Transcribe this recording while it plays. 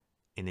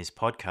In this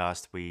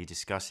podcast, we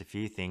discuss a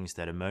few things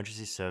that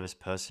emergency service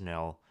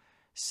personnel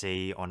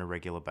see on a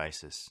regular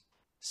basis.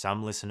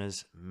 Some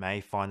listeners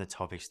may find the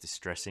topics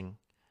distressing.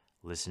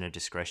 Listener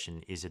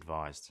discretion is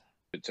advised.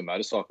 To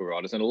motorcycle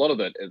riders, and a lot of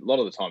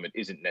the time it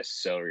isn't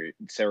necessarily.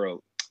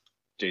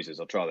 Jesus,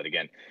 I'll try that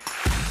again.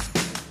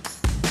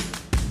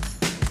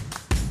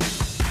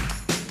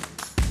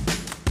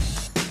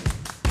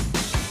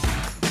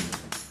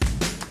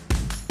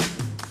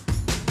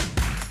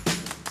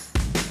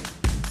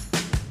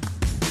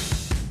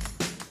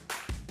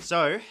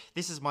 So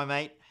this is my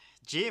mate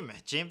Jim.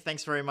 Jim,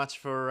 thanks very much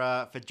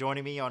for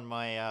joining me on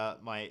my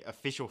my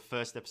official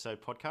first episode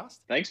podcast.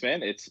 Thanks,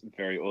 man. It's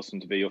very awesome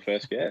to be your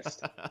first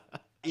guest.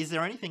 Is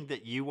there anything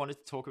that you wanted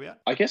to talk about?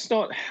 I guess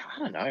not. I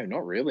don't know.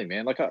 Not really,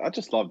 man. Like I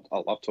love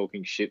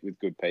talking shit with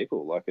good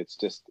people. Like it's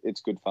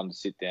good fun to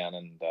sit down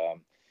and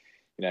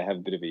have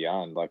a bit of a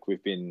yarn. Like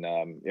we've been,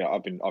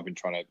 I've been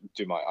trying to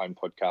do my own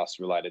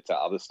podcast related to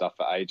other stuff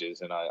for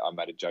ages, and I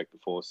made a joke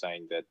before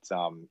saying that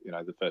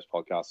the first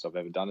podcast I've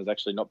ever done has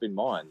actually not been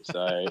mine.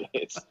 So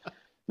it's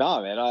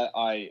no, man.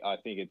 I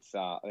think it's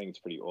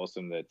pretty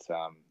awesome that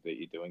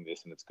you're doing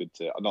this, and it's good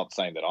to. I'm not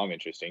saying that I'm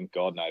interesting,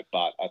 God no,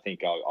 but I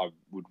think I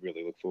would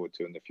really look forward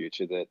to in the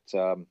future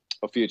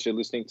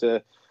listening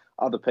to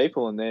other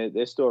people and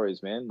their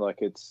stories, man. Like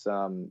it's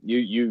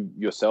you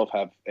yourself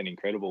have an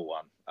incredible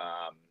one.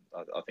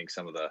 I think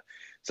some of the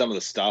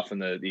stuff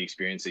and the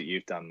experience that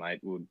you've done, mate,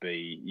 would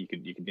be you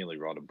could nearly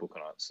write a book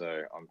on it.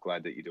 So I'm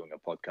glad that you're doing a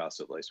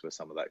podcast at least where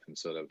some of that can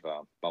sort of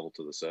bubble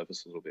to the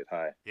surface a little bit.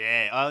 Hey,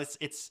 Yeah,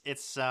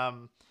 it's. I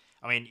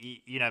mean,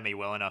 you know me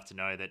well enough to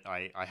know that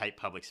I hate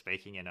public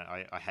speaking and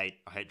I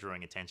hate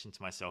drawing attention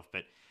to myself.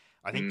 But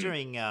I think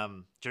during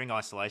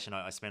isolation,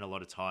 I spent a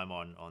lot of time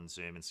on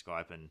Zoom and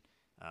Skype and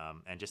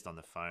just on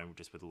the phone,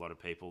 just with a lot of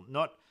people.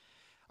 Look,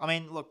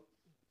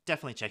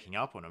 definitely checking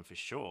up on them for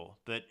sure,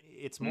 but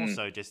it's more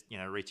so just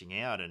reaching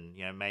out and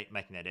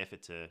making that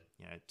effort to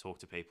talk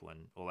to people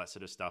and all that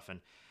sort of stuff. And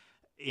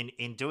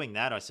in doing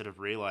that, I sort of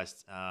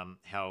realized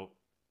how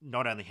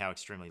not only how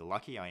extremely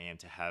lucky I am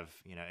to have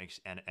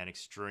an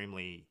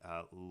extremely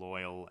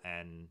loyal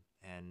and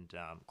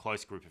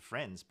close group of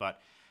friends,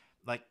 but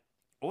like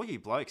all you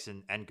blokes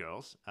and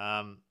girls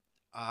are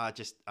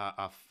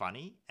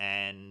funny,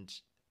 and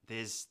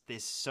there's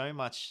so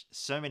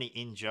many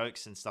in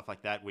jokes and stuff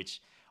like that,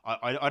 which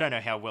I don't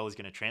know how well is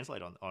going to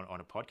translate on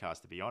a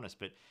podcast, to be honest,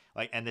 but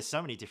and there's so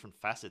many different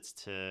facets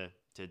to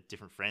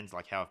different friends,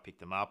 like how I've picked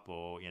them up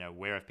or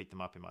where I've picked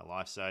them up in my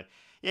life. So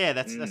yeah,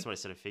 that's what I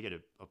sort of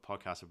figured a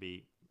podcast would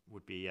be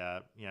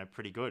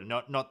pretty good.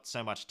 Not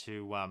so much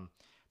to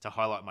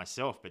highlight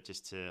myself, but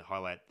just to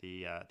highlight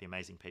the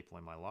amazing people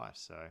in my life.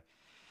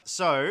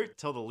 So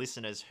tell the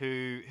listeners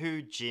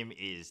who Jim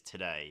is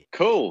today.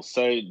 Cool.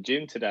 So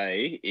Jim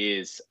today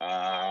is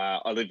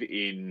I live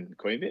in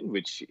Queanbeyan,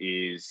 which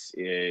is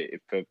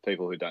for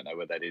people who don't know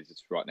where that is,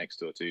 it's right next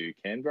door to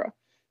Canberra,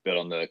 but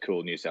on the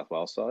cool New South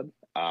Wales side.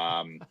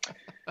 I've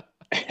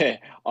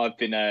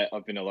been a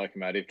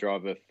locomotive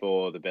driver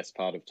for the best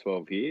part of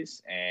 12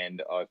 years,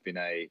 and I've been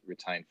a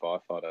retained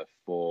firefighter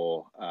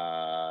for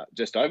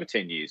just over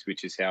 10 years,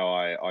 which is how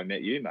I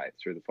met you, mate,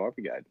 through the fire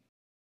brigade.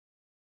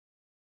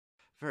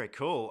 Very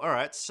cool. All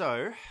right.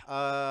 So,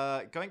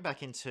 going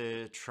back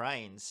into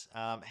trains,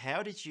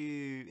 how did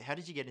you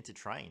get into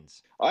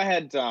trains? I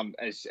had,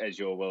 as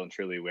you're well and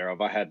truly aware of,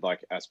 I had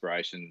like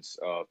aspirations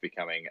of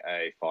becoming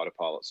a fighter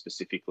pilot.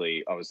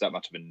 Specifically, I was that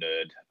much of a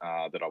nerd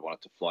that I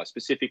wanted to fly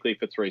specifically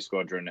for 3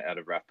 Squadron out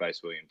of RAF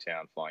Base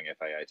Williamtown, flying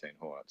FA-18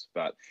 Hornets.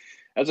 But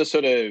as I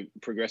sort of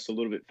progressed a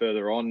little bit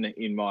further on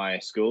in my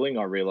schooling,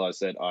 I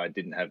realised that I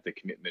didn't have the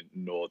commitment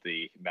nor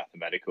the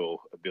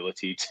mathematical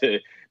ability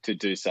to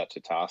do such a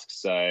task.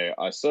 So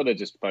I sort of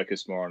just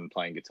focused more on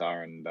playing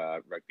guitar and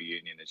rugby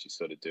union, as you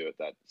sort of do at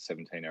that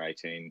 17 or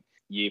 18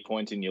 year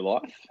point in your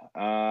life.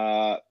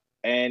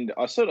 And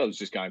I sort of was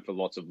just going for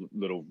lots of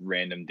little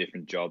random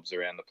different jobs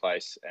around the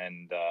place.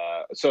 And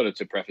sort of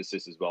to preface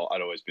this as well,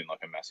 I'd always been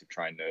like a massive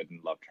train nerd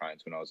and loved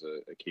trains when I was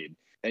a kid.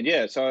 And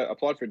yeah, so I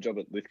applied for a job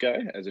at Lithgow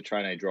as a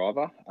trainee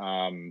driver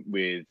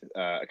with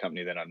a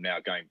company that I'm now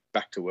going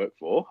back to work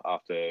for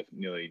after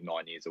nearly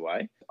 9 years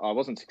away. I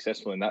wasn't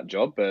successful in that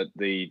job, but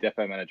the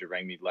depot manager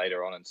rang me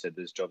later on and said,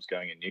 "There's jobs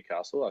going in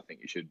Newcastle. I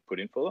think you should put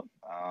in for them."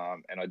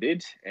 And I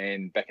did.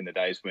 And back in the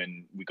days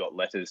when we got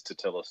letters to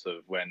tell us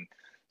of when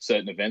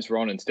certain events were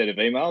on instead of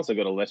emails, I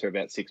got a letter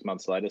about 6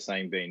 months later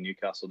saying be in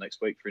Newcastle next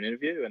week for an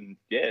interview. And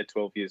yeah,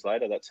 12 years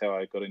later, that's how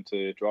I got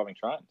into driving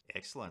trains.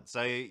 Excellent.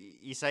 So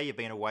you say you've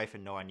been away for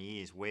 9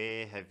 years.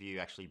 Where have you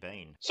actually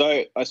been?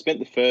 So I spent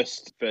the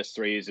first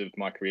 3 years of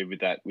my career with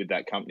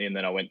that company, and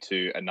then I went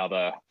to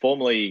another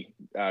formerly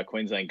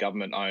Queensland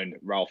government-owned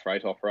rail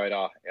freight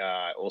operator,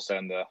 also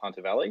in the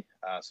Hunter Valley.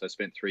 So I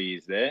spent 3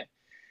 years there.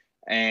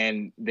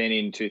 And then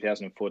in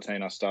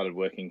 2014, I started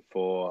working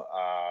for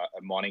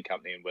a mining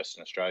company in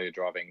Western Australia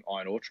driving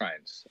iron ore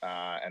trains.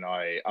 And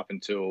I, up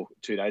until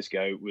 2 days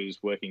ago,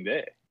 was working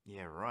there.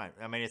 Yeah, right.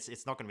 I mean,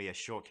 it's not going to be a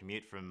short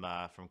commute from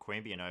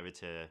Queanbeyan over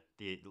to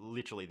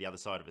literally the other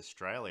side of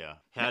Australia.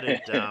 How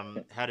did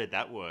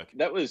that work?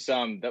 That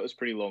was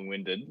pretty long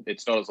winded.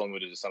 It's not as long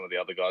winded as some of the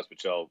other guys,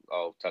 which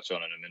I'll touch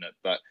on in a minute.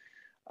 But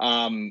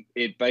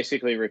it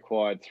basically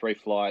required three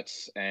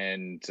flights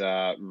and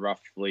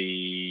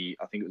roughly,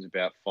 I think it was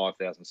about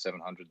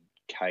 5,700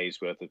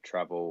 Ks worth of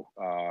travel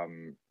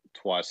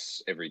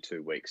twice every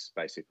 2 weeks,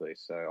 basically.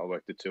 So I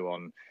worked the 2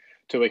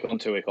 week on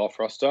 2 week off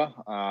roster,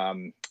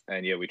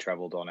 and yeah, we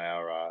travelled on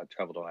our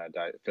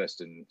day,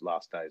 first and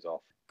last days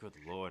off. Good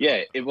Lord.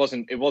 Yeah, it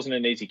wasn't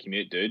an easy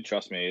commute, dude.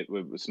 Trust me, it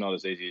was not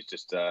as easy as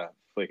just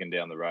flicking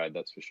down the road.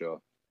 That's for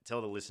sure.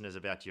 Tell the listeners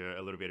about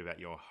a little bit about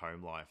your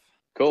home life.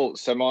 Cool.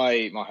 So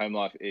my home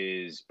life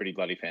is pretty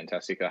bloody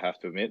fantastic, I have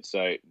to admit.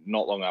 So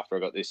not long after I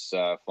got this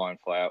fly in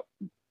fly out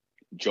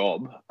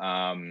job,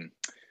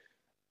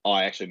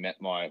 I actually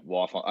met my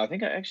wife.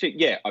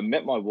 I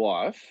met my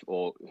wife,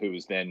 or who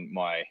was then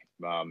my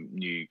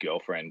new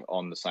girlfriend,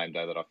 on the same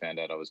day that I found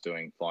out I was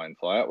doing fly in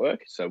fly out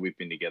work. So we've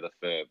been together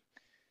for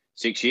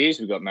 6 years.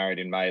 We got married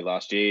in May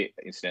last year,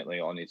 incidentally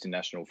on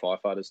International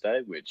Firefighters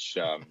Day, which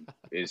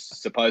is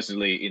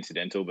supposedly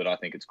incidental, but I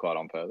think it's quite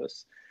on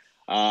purpose.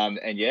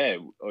 And yeah,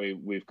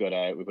 we've got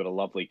a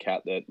lovely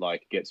cat that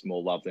like gets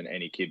more love than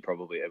any kid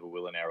probably ever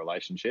will in our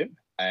relationship.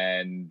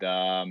 And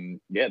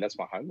yeah, that's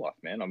my home life,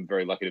 man. I'm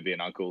very lucky to be an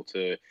uncle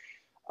to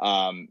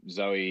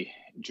Zoe,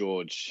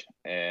 George,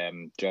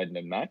 Jaden,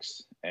 and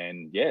Max.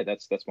 And yeah,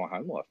 that's my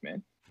home life,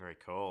 man. Very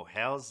cool.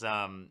 How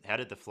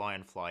did the fly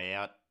in fly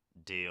out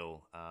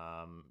deal?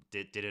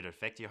 Did it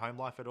affect your home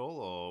life at all,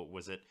 or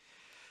was it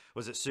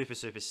super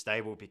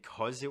stable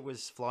because it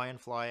was fly in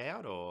fly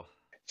out, or?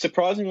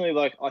 Surprisingly,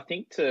 like I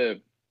think to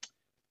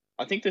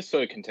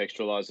sort of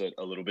contextualize it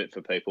a little bit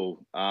for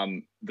people,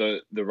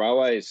 the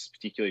railways,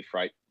 particularly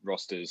freight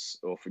rosters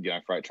or for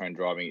freight train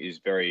driving, is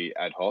very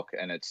ad hoc,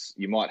 and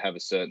you might have a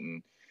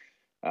certain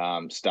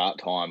start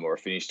time or a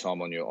finish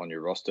time on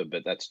your roster,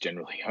 but that's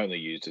generally only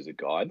used as a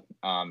guide.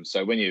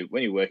 So when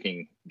you're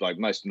working, like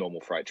most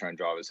normal freight train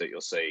drivers that you'll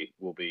see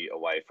will be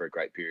away for a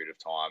great period of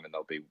time, and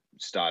they'll be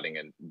starting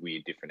at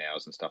weird different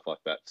hours and stuff like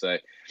that. So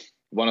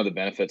one of the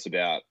benefits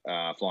about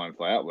fly in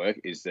fly out work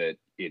is that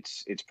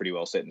it's pretty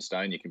well set in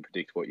stone. You can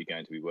predict what you're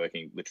going to be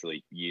working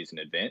literally years in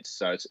advance.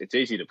 So it's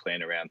easy to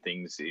plan around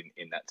things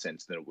in that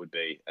sense than it would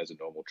be as a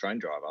normal train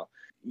driver.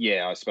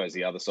 Yeah, I suppose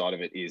the other side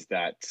of it is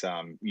that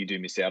you do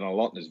miss out on a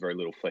lot, and there's very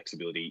little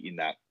flexibility in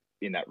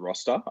that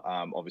roster.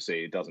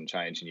 Obviously, it doesn't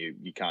change, and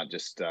you can't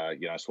just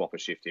swap a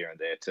shift here and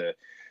there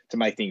to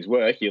make things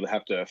work. You'll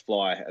have to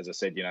fly, as I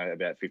said,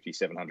 about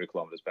 5,700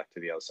 kilometers back to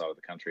the other side of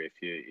the country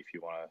if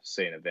you want to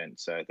see an event.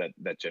 So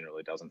that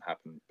generally doesn't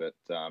happen. But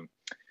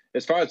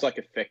as far as like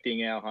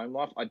affecting our home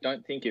life, I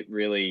don't think it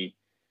really.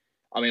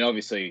 I mean,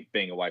 obviously,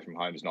 being away from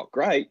home is not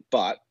great,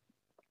 but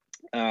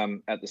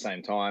at the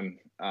same time,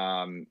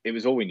 it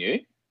was all we knew.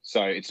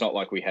 So it's not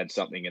like we had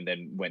something and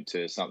then went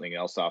to something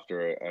else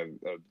after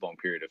a long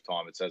period of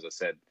time. It's, as I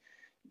said,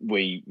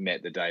 we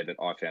met the day that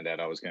I found out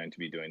I was going to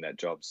be doing that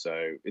job.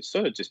 So it's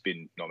sort of just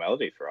been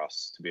normality for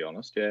us, to be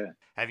honest. Yeah.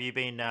 Have you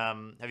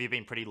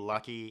been pretty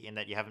lucky in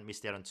that you haven't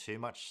missed out on too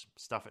much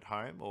stuff at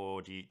home,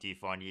 or do you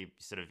find you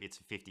sort of it's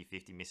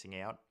 50-50 missing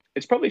out?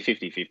 It's probably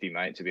 50-50,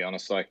 mate, to be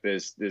honest. Like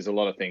there's a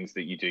lot of things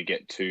that you do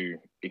get to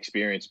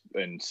experience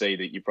and see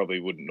that you probably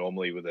wouldn't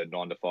normally with a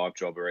 9 to 5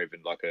 job, or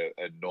even like a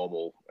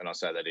normal, and I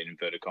say that in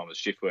inverted commas,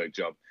 shift work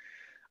job.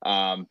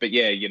 But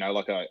yeah,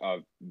 like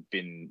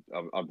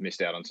I've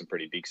missed out on some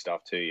pretty big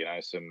stuff too.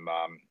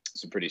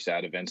 Some pretty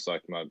sad events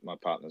like my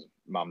partner's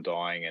mum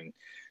dying and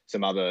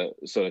some other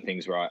sort of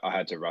things where I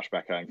had to rush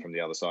back home from the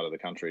other side of the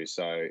country.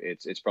 So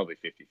it's probably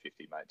 50-50,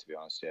 mate, to be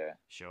honest. Yeah.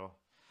 Sure.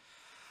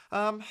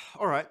 All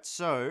right.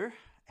 So,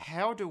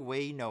 how do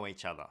we know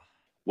each other?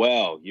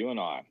 Well, you and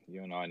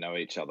I know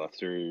each other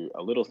through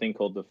a little thing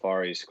called the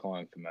Far East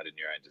Colon for Motor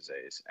Neurone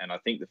Disease. And I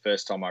think the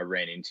first time I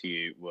ran into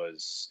you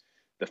was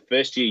the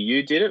first year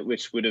you did it,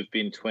 which would have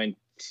been 20,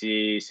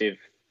 see if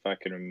I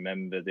can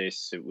remember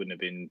this, it wouldn't have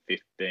been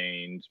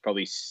 15,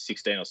 probably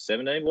 16 or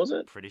 17, was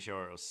it? Pretty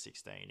sure it was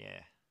 16, yeah.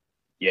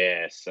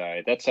 Yeah,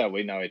 so that's how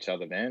we know each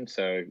other, man.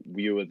 So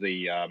you were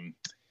the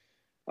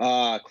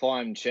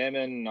Climb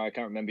chairman. I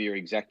can't remember your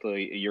exact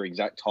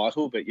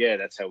title, but yeah,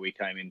 that's how we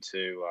came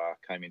into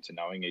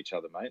knowing each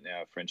other, mate. Now,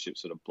 our friendship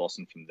sort of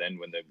blossomed from then,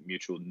 when the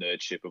mutual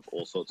nerdship of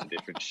all sorts of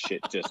different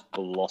shit just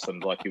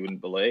blossomed like you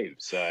wouldn't believe.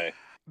 So,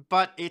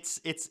 but it's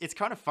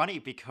kind of funny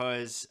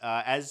because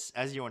as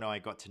you and I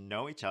got to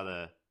know each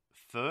other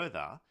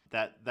further,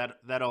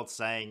 that old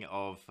saying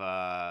of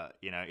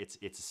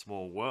it's a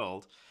small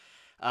world.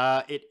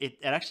 It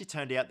actually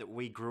turned out that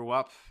we grew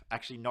up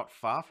actually not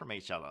far from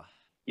each other.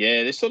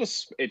 Yeah,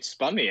 it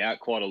spun me out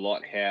quite a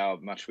lot how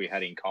much we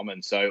had in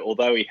common. So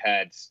although we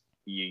had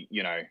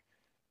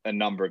a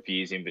number of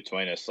years in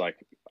between us, like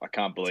I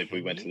can't believe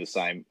we went to the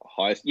same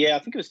high. Yeah, I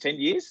think it was 10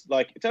 years.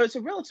 Like, so it's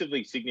a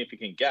relatively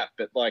significant gap,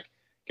 but like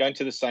going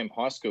to the same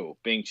high school,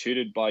 being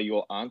tutored by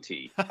your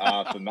auntie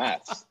for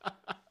maths.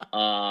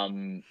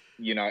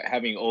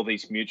 Having all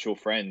these mutual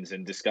friends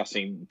and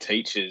discussing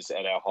teachers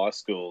at our high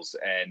schools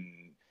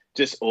and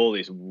just all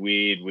this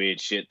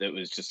weird shit that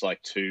was just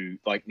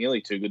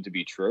nearly too good to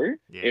be true.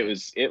 Yeah.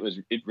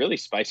 It really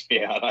spaced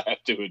me out, I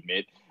have to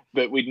admit.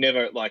 But we'd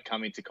never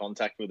come into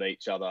contact with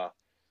each other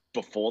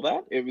before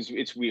that.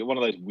 It's weird, one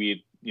of those weird,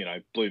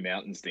 Blue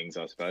Mountains things,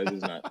 I suppose,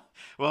 isn't it?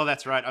 Well,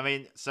 that's right. I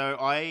mean, so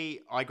I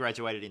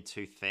graduated in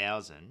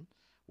 2000.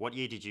 What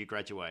year did you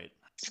graduate?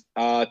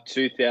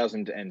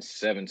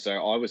 2007. So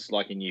I was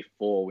in year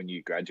 4 when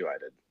you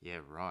graduated. Yeah,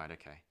 right.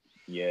 Okay.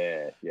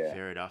 Yeah.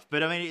 Fair enough.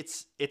 But I mean,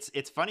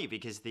 it's funny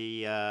because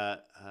the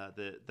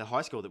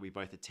high school that we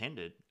both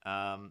attended,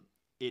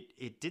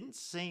 it didn't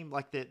seem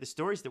like the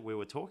stories that we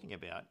were talking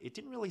about. It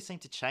didn't really seem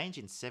to change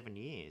in 7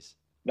 years.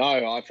 No,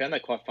 I found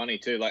that quite funny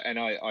too. And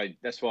I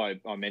that's why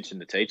I mentioned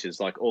the teachers.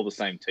 All the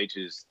same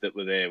teachers that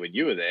were there when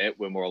you were there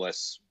were more or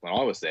less when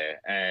I was there,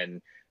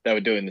 and they were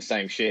doing the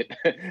same shit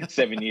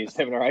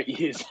 7 or 8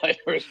 years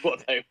later is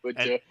what they would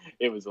do.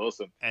 It was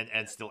awesome.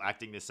 And still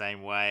acting the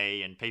same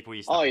way, and people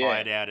used to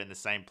hide out in the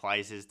same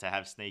places to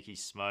have sneaky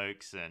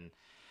smokes and.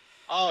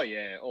 Oh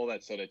yeah, all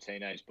that sort of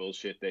teenage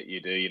bullshit that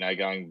you do,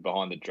 going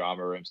behind the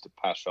drama rooms to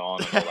pash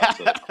on and all that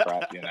sort of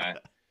crap,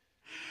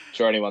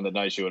 Sure, anyone that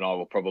knows you and I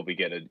will probably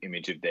get an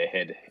image of their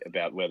head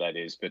about where that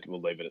is, but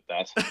we'll leave it at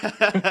that.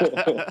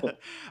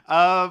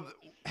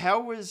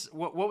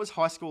 What was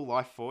high school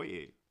life for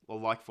you? Or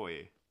like for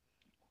you?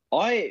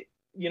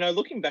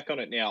 Looking back on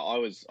it now, I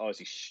was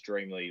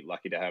extremely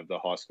lucky to have the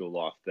high school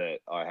life that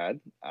I had.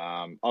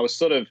 I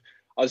was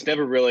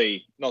never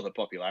really, not that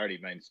popularity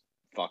means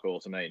fuck all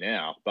to me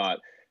now, but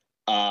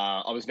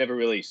I was never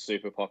really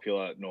super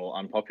popular nor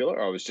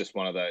unpopular. I was just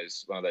one of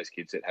those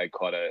kids that had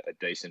quite a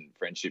decent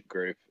friendship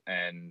group,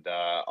 and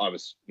I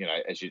was,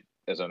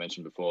 as I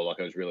mentioned before,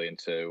 I was really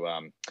into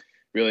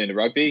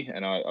rugby,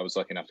 and I was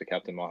lucky enough to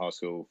captain my high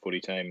school footy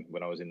team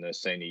when I was in the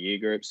senior year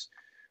groups.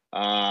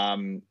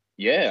 I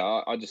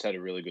just had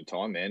a really good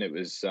time, man. It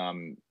was,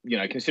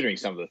 considering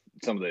some of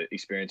the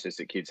experiences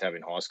that kids have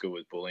in high school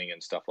with bullying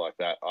and stuff like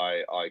that,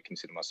 I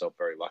consider myself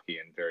very lucky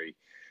and very,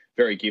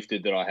 very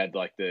gifted that I had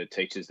the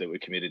teachers that were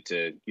committed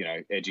to,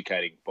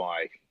 educating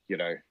my,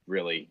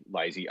 really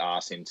lazy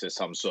ass into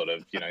some sort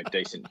of,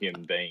 decent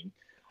human being.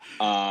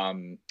 All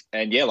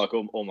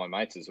my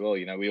mates as well,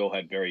 we all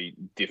had very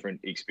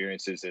different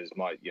experiences as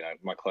my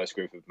close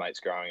group of mates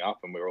growing up,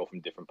 and we were all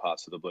from different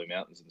parts of the Blue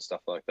Mountains and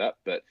stuff like that.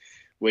 But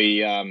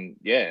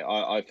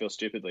I feel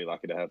stupidly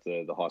lucky to have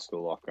the high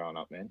school life growing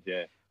up, man.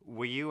 Yeah.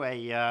 Were you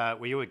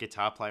a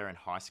guitar player in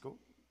high school?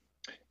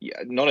 Yeah,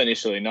 not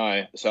initially,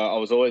 no. So I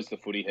was always the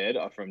footy head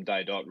from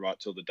day dot right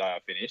till the day I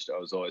finished. I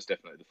was always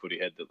definitely the footy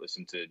head that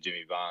listened to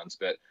Jimmy Barnes,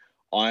 but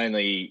I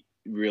only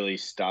really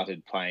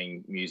started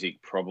playing music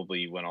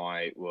probably when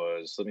I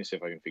was, let me see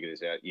if I can figure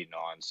this out, year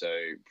 9. So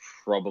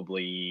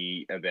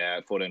probably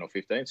about 14 or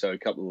 15. So a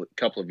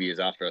couple of years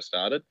after I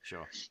started.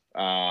 Sure.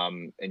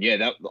 Honestly,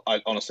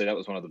 that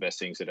was one of the best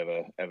things that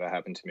ever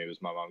happened to me,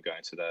 was my mum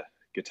going to the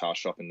guitar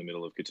shop in the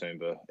middle of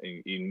Katoomba,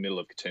 in middle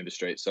of Katoomba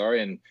Street,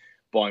 and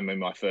buying me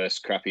my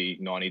first crappy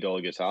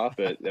 $90 guitar.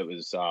 But that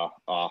was,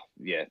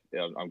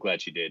 I'm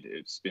glad she did.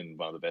 It's been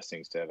one of the best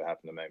things to ever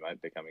happen to me, mate,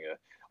 becoming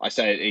I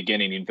say it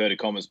again in inverted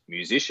commas,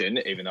 musician,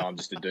 even though I'm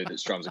just a dude that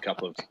strums a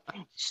couple of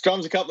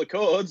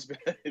chords.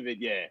 But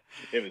yeah,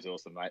 it was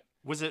awesome, mate.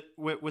 Was it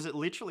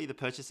literally the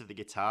purchase of the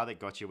guitar that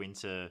got you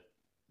into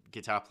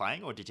guitar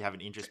playing, or did you have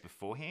an interest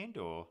beforehand?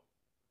 Or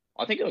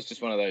I think it was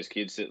just one of those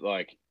kids that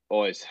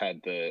always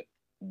had the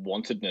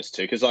wantedness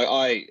to, because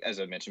I as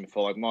I mentioned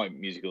before, my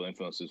musical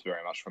influence was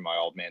very much from my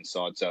old man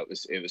side. So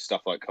it was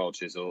stuff like Cold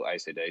Chisel,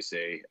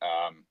 AC/DC,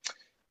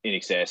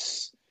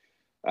 INXS,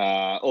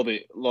 a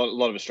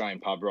lot of Australian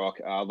pub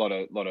rock, a lot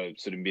of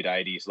sort of mid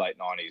 80s, late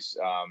 90s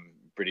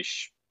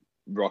British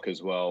rock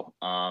as well.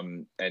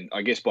 And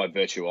I guess by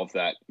virtue of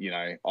that,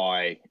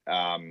 I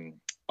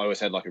always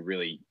had a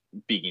really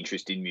big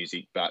interest in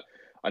music, but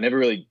I never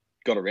really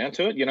got around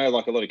to it. A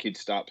lot of kids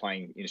start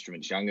playing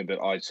instruments younger, but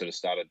I sort of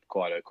started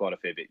quite a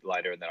fair bit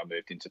later, and then I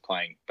moved into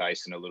playing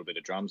bass and a little bit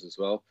of drums as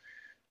well.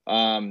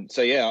 I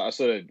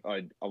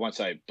won't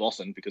say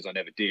blossomed, because I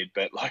never did,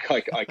 but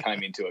I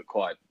came into it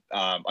quite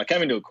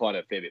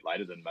a fair bit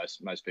later than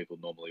most people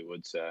normally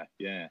would. So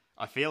yeah,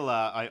 I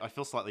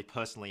feel slightly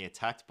personally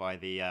attacked by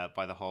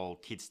the whole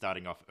kids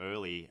starting off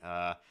early.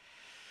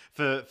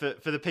 For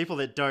the people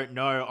that don't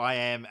know, I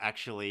am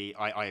actually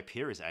I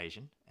appear as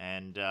Asian,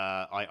 and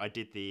I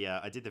did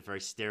the very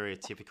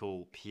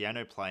stereotypical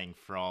piano playing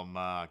from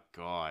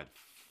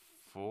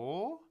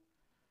 4.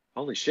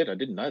 Holy shit! I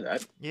didn't know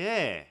that.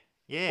 Yeah.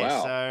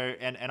 Wow. So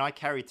and I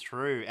carried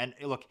through, and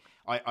look,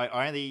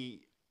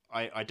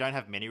 I don't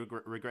have many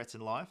regrets in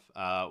life.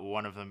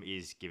 One of them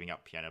is giving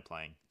up piano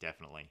playing,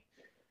 definitely.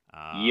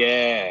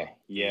 I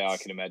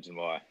can imagine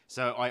why.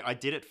 So I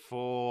did it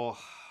for.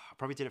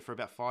 Probably did it for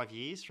about 5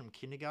 years from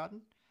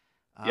kindergarten.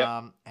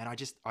 Yep. And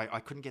I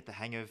couldn't get the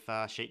hang of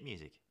sheet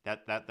music.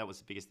 That was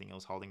the biggest thing that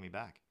was holding me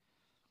back.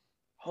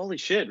 Holy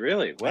shit,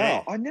 really? Wow.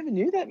 Yeah. I never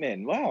knew that,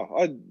 man.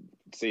 Wow.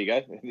 see you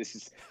go. This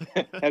is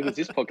how good's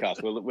this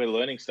podcast? We're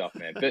learning stuff,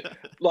 man. But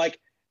like,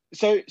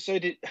 so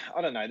did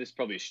I don't know. This is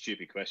probably a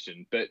stupid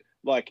question, but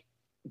like,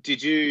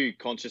 did you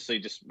consciously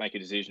just make a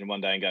decision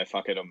one day and go,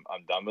 "Fuck it,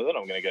 I'm done with it.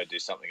 I'm going to go do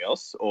something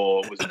else,"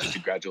 or was it just a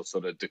gradual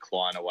sort of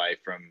decline away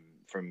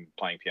from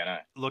playing piano?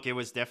 Look, it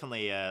was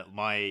definitely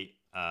my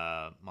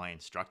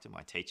instructor,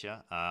 my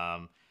teacher.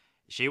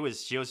 She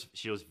was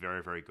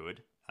very very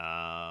good.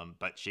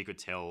 But she could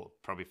tell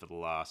probably for the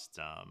last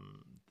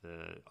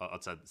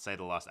I'd say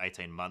the last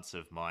 18 months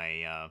of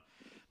my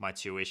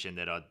tuition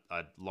that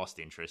I'd lost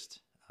interest.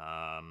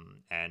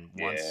 And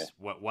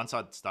once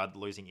I'd started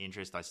losing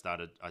interest, I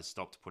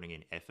stopped putting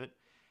in effort.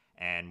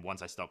 And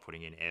once I stopped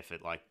putting in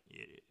effort, like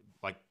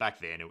back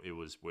then, it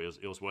was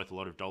worth a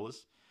lot of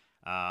dollars.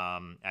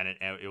 And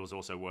it was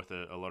also worth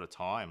a lot of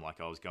time. Like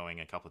I was going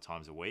a couple of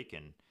times a week,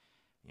 and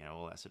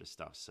all that sort of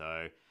stuff.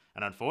 So,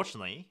 and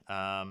unfortunately,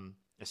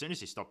 as soon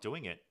as you stop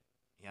doing it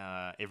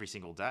every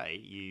single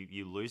day,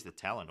 you lose the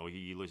talent, or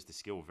you lose the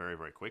skill very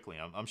very quickly.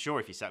 I'm sure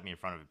if you sat me in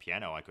front of a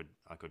piano, I could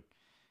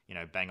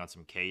bang on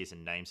some keys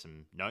and name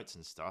some notes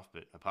and stuff.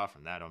 But apart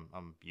from that,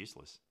 I'm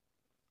useless.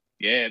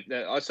 Yeah,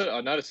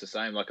 I noticed the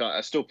same. Like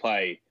I still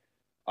play.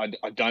 I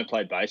don't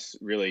play bass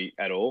really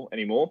at all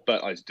anymore,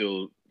 but I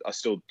still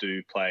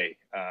do play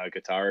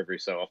guitar every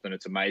so often.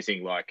 It's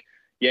amazing. Like,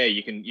 yeah,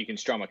 you can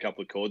strum a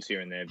couple of chords here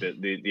and there, but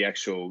the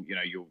actual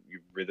your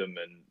rhythm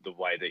and the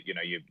way that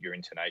your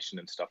intonation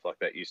and stuff like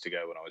that used to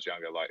go when I was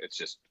younger, like it's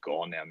just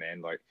gone now,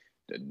 man. Like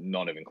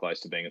not even close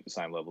to being at the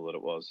same level that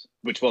it was,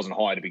 which wasn't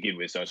high to begin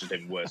with, so it's just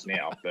even worse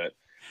now. But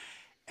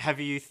have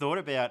you thought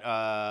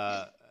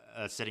about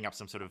setting up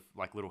some sort of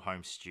like little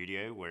home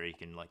studio where you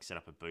can like set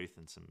up a booth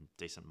and some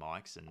decent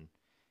mics and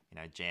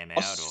jam out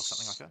or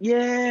something like that?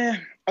 Yeah,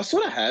 I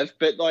sort of have,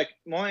 but like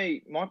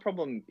my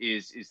problem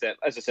is that,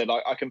 as I said,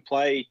 I can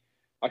play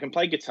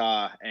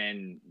guitar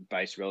and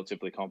bass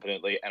relatively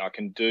competently, and I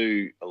can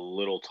do a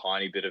little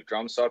tiny bit of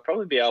drums, so I'd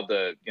probably be able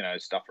to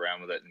stuff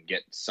around with it and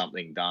get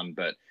something done.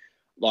 But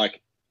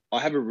like I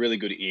have a really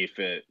good ear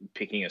for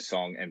picking a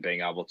song and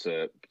being able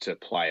to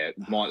play it.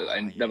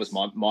 That was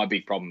my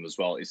big problem as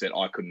well, is that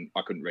I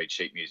couldn't read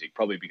sheet music,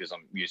 probably because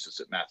I'm useless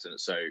at maths and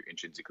it's so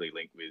intrinsically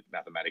linked with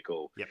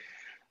mathematical. Yep.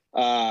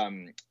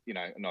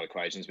 Not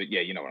equations, but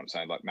yeah, you know what I'm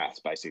saying, like maths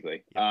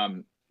basically.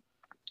 Yep.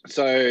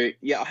 So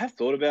yeah, I have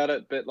thought about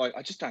it, but like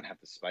I just don't have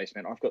the space,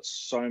 man. I've got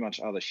so much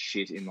other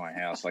shit in my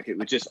house. Like it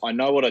would just, I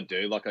know what I'd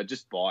do. Like I'd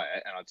just buy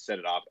it and I'd set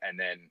it up, and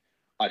then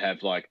I'd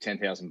have like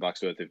 $10,000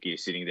 worth of gear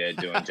sitting there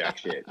doing jack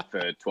shit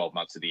for 12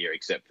 months of the year,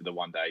 except for the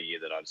one day a year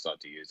that I decide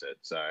to use it.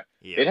 So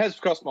It has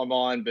crossed my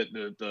mind, but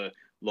the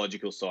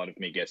logical side of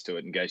me gets to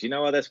it and goes, you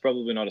know what, that's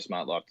probably not a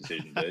smart life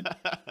decision, dude.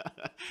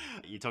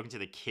 You're talking to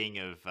the king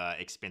of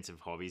expensive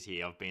hobbies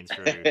here. I've been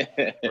through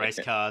race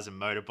cars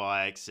and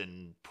motorbikes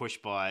and push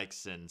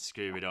bikes and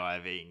scuba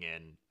diving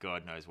and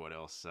God knows what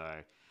else. So,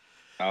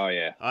 oh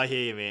yeah, I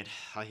hear you, man.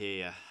 I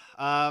hear you.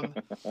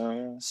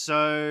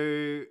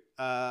 So,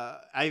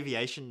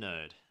 aviation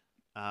nerd.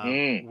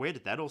 Where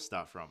did that all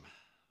start from?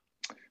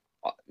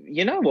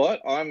 You know what?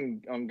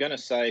 I'm going to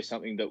say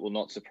something that will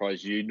not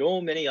surprise you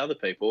nor many other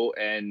people,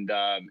 and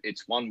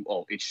it's one.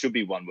 Well, it should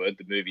be one word.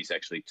 The movie's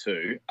actually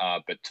two,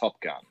 but Top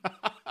Gun.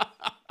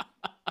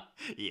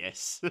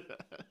 Yes.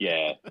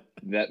 Yeah,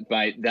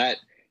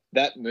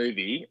 that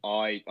movie.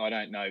 I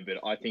don't know, but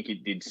I think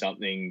it did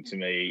something to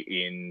me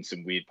in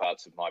some weird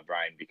parts of my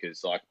brain,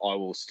 because like I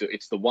will still.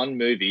 It's the one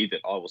movie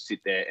that I will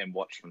sit there and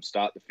watch from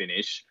start to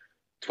finish,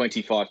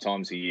 25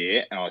 times a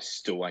year, and I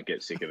still won't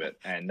get sick of it.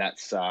 And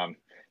that's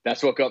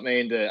what got me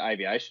into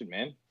aviation,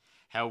 man.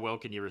 How well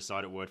can you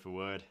recite it word for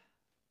word?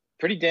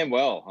 Pretty damn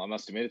well, I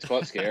must admit. It's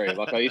quite scary.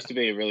 Like I used to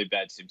be a really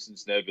bad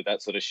Simpsons nerd with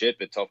that sort of shit,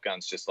 but Top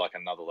Gun's just like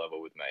another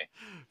level with me.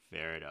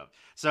 Fair enough.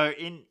 So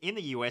in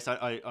the US,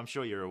 I'm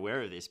sure you're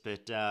aware of this,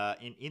 but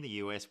in the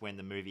US, when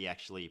the movie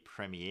actually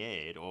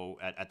premiered or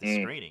at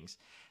the screenings,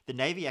 the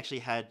Navy actually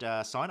had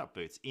sign-up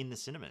booths in the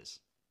cinemas.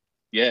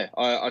 Yeah,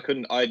 I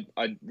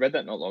read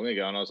that not long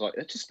ago, and I was like,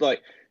 it's just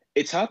like,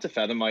 it's hard to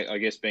fathom, I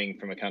guess, being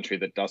from a country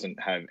that doesn't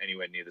have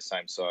anywhere near the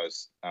same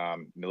size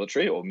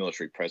military or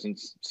military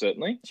presence,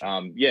 certainly.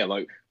 Yeah,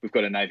 like we've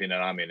got a Navy and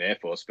an Army and Air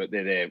Force, but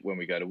they're there when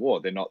we go to war.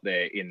 They're not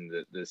there in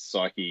the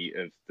psyche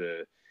of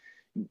the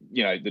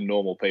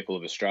normal people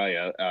of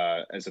Australia,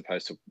 as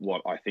opposed to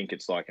what I think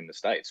it's like in the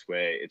States,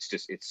 where it's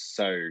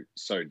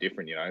so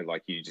different.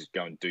 Like you just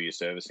go and do your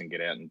service and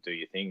get out and do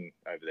your thing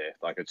over there.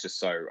 Like it's just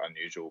so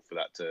unusual for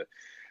that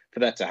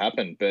to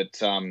happen.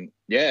 But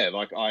yeah,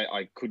 like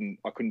I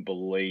couldn't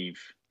believe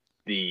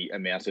the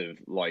amount of,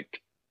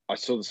 like, I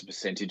saw this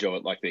percentage of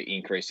it, like the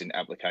increase in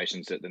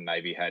applications that the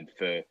Navy had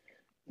for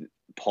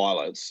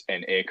pilots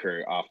and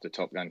aircrew after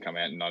Top Gun come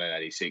out in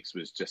 1986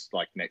 was just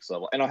like next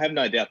level. And I have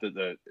no doubt that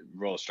the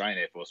Royal Australian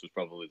Air Force was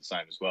probably the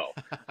same as well.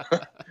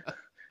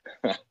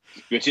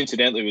 Which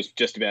incidentally was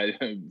just about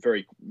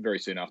very, very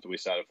soon after we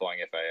started flying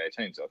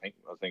FA-18s. I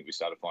think we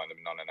started flying them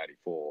in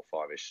 1984 or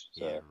 5-ish.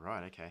 So. Yeah,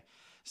 right, okay.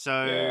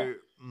 So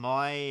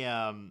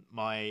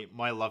my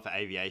love for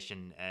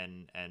aviation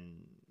and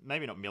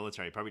maybe not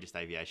military, probably just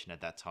aviation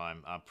at that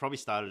time. Probably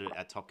started it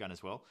at Top Gun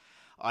as well.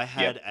 I Yep.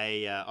 had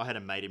I had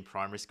a mate in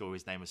primary school.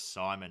 His name was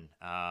Simon,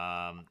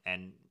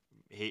 and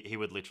he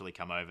would literally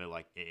come over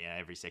like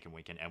every second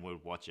weekend, and we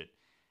would watch it.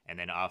 And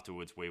then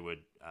afterwards, we would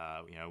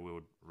we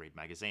would read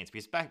magazines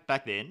because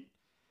back then.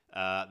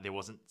 There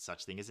wasn't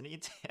such thing as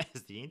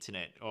as the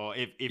internet, or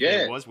if there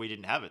Yeah. was, we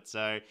didn't have it.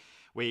 So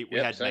we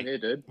Yep. had Same here,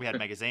 dude. we had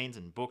magazines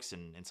and books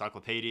and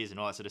encyclopedias and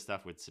all that sort of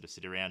stuff. We'd sort of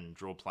sit around and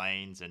draw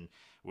planes, and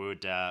would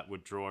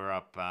draw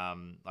up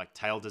like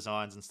tail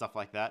designs and stuff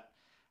like that.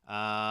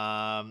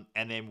 And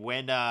then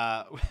when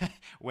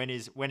when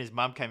his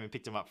mum came and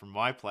picked him up from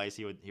my place,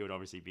 he would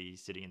obviously be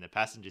sitting in the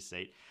passenger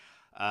seat.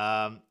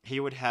 He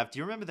would have. Do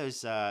you remember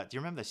those? Do you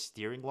remember those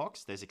steering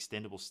locks? Those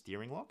extendable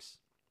steering locks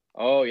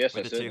Oh yes,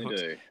 I with the two certainly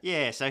hooks. do.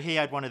 Yeah, so he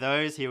had one of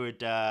those. He would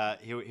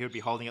be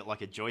holding it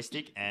like a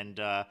joystick, and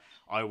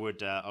I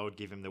would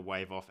give him the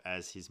wave off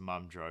as his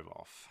mum drove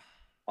off.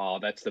 Oh,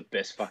 that's the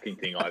best fucking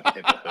thing I've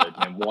ever heard,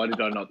 man. Why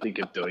did I not think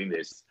of doing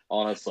this?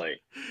 Honestly.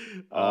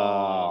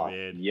 Oh Oh,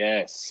 man!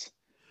 yes.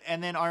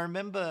 And then I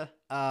remember,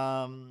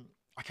 I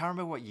can't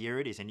remember what year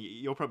it is, and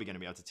you're probably going to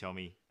be able to tell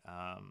me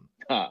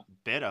Huh.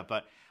 better.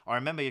 But I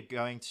remember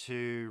going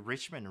to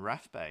Richmond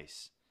RAF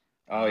base.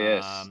 Oh,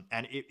 yes.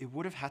 And it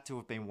would have had to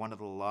have been one of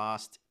the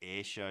last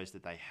air shows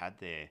that they had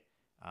there.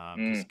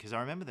 Mm. Because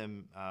I remember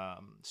them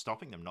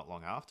stopping them not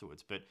long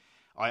afterwards. But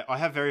I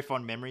have very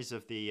fond memories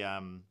of the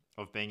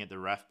of being at the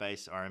RAF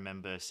base. I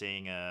remember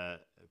seeing a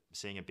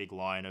big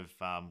line of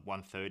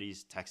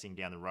 130s taxiing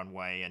down the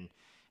runway, and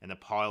the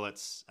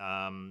pilots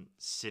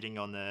sitting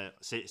on the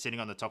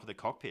top of the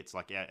cockpits,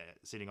 like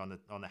sitting on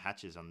the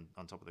hatches on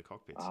top of the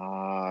cockpits.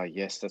 Ah,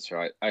 yes, that's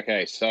right.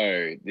 Okay,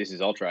 so this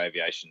is Ultra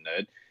Aviation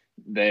Nerd.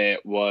 There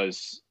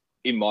was,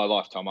 in my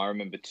lifetime, I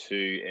remember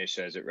two air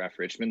shows at RAF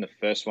Richmond. The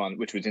first one,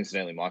 which was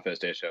incidentally my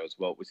first air show as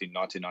well, was in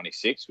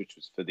 1996, which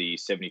was for the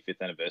 75th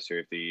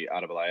anniversary of the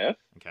RAAF.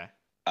 Okay.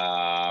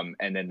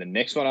 And then the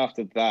next one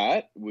after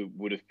that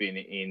would have been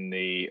in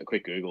a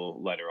quick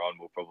Google later on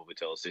will probably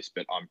tell us this,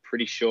 but I'm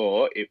pretty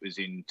sure it was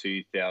in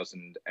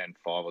 2005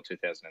 or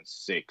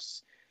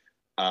 2006.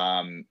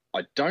 I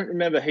don't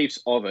remember heaps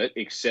of it,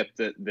 except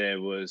that there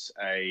was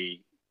a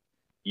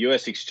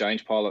US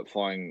exchange pilot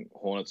flying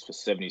Hornets for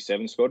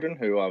 77 Squadron,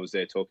 who I was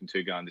there talking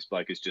to, going, this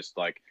bloke is just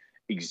like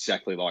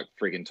exactly like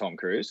friggin' Tom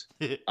Cruise,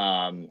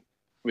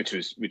 which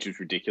was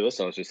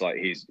ridiculous. I was just like,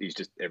 he's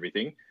just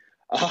everything.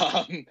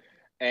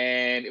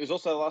 And it was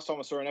also the last time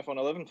I saw an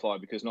F-111 fly,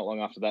 because not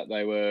long after that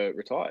they were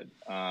retired.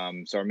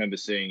 So I remember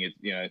seeing it,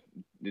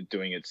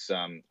 doing its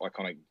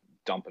iconic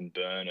dump and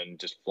burn and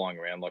just flying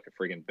around like a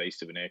friggin'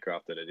 beast of an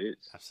aircraft that it is.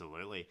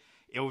 Absolutely.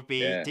 It would be.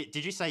 Yeah.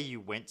 Did you say you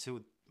went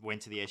to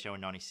the air show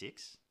in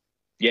 '96?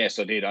 Yes,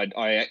 I did.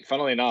 I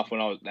funnily enough,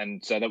 so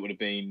that would have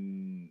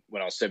been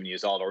when I was 7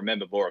 years old. I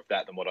remember more of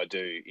that than what I do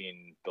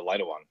in the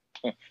later one.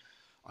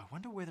 I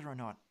wonder whether or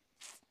not.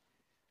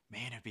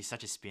 Man, it'd be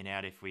such a spin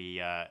out if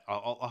we.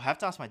 I'll have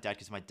to ask my dad,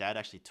 because my dad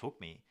actually took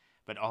me,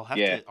 but I'll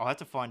have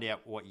to find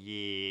out what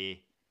year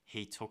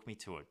he took me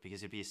to it,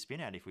 because it'd be a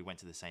spin out if we went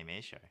to the same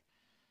air show.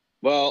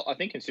 Well, I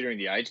think considering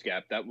the age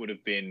gap, that would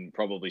have been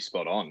probably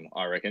spot on,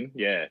 I reckon.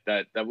 Yeah,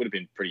 that would have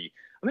been pretty.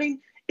 I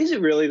mean, is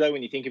it really though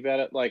when you think about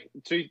it? Like,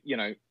 it's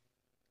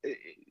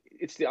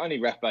the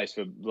only RAF base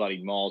for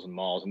bloody miles and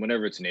miles, and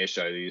whenever it's an air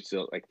show, you see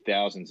like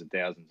thousands and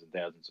thousands and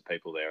thousands of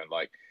people there, and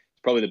like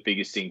it's probably the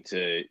biggest thing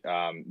to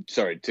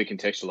to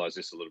contextualize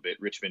this a little bit.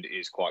 Richmond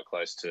is quite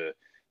close to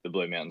the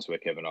Blue Mountains where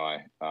Kev and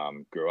I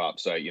grew up.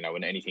 So,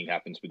 when anything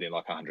happens within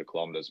like 100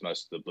 kilometers,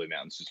 most of the Blue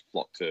Mountains just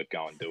flock to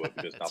go and do it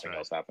because nothing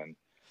else happened.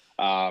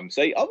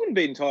 So I wouldn't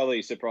be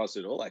entirely surprised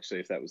at all, actually,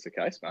 if that was the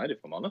case, mate, if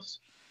I'm honest.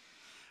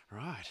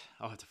 Right.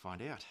 I'll have to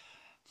find out.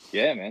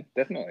 Yeah, man,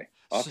 definitely.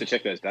 I'll have to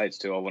check those dates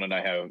too. I want to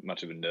know how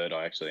much of a nerd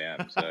I actually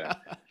am. So,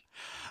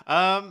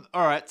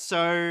 all right.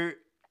 So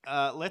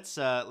let's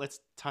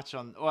touch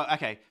on. Well,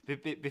 okay.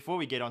 Before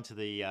we get on to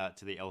the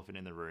elephant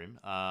in the room,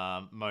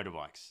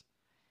 motorbikes.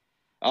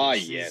 Oh,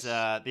 This yes.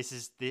 This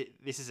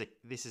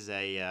is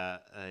a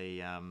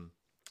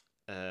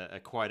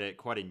quite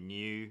a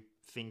new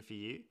thing for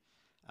you.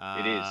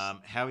 It is.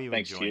 How are you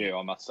Thanks enjoying to you, it?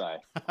 I must say.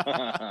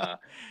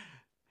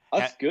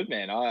 That's good,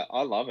 man.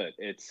 I love it.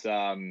 It's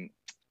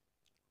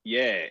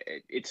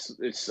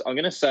it's I'm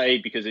gonna say,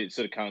 because it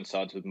sort of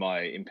coincides with my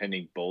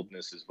impending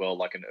baldness as well,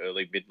 like an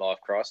early midlife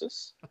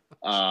crisis.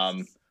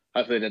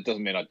 Hopefully that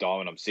doesn't mean I die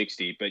when I'm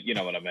 60, but you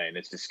know what I mean.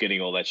 It's just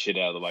getting all that shit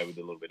out of the way with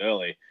a little bit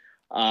early.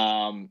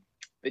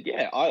 But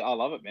yeah, I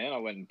love it, man. I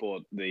went and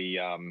bought the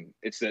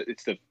it's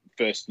the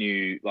first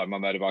new, like, my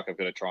motorbike. I've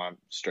got a Triumph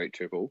Street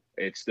Triple.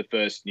 It's the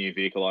first new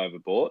vehicle I ever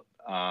bought.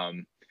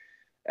 And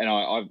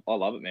I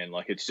love it, man.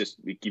 Like, it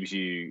gives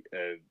you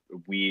a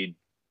weird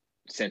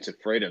sense of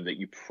freedom that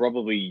you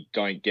probably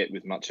don't get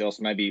with much else.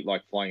 Maybe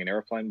like flying an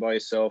airplane by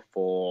yourself,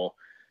 or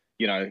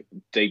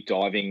deep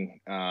diving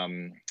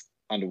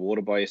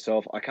underwater by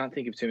yourself. I can't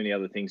think of too many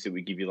other things that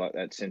would give you like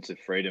that sense of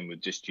freedom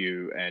with just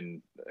you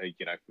and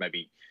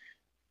maybe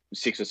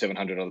 600 or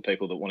 700 other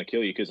people that want to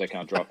kill you because they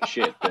can't drive for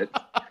shit. But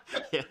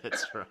Yeah,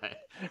 that's right.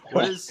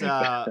 What is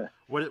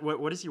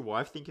what does your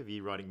wife think of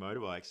you riding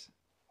motorbikes?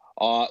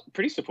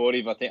 Pretty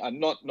supportive. I think I'm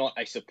not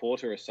a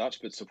supporter as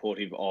such, but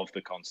supportive of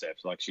the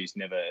concept. Like she's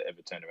never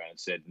ever turned around and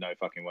said, "No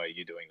fucking way,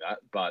 you're doing that."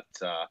 But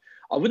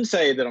I wouldn't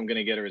say that I'm going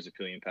to get her as a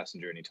pillion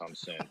passenger anytime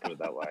soon. Put it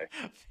that way.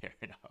 Fair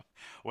enough.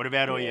 What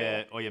about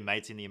Yeah. all your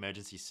mates in the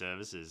emergency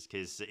services?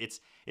 Because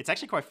it's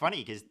actually quite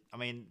funny. Because I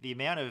mean, the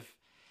amount of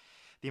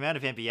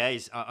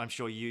MBAs I'm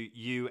sure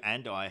you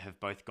and I have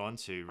both gone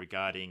to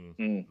regarding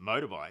Mm.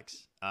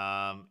 motorbikes,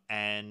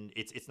 and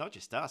it's not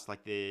just us.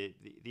 Like the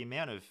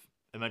amount of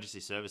emergency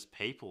service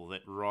people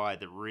that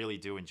ride that really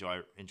do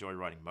enjoy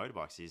riding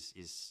motorbikes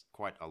is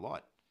quite a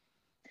lot.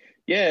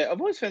 Yeah, I've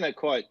always found that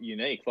quite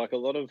unique. Like a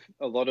lot of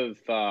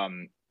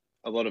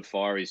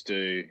fireys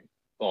do.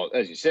 Well,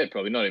 as you said,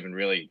 probably not even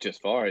really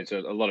just fireys. A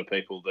lot of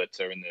people that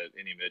are in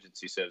the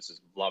emergency services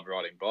love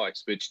riding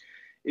bikes, which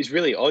is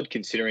really odd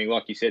considering,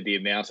 like you said, the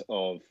amount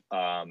of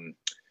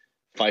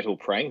fatal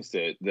pranks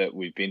that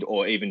we've been,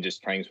 or even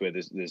just pranks where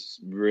there's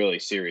really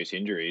serious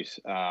injuries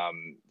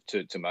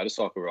to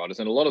motorcycle riders,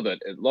 and a lot of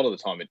the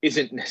time it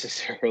isn't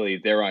necessarily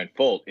their own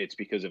fault. It's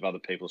because of other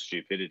people's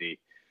stupidity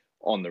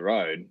on the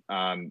road.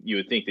 You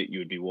would think that you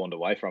would be warned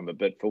away from it,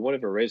 but for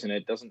whatever reason,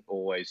 it doesn't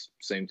always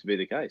seem to be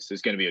the case.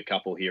 There's going to be a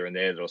couple here and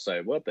there that'll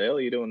say, "What the hell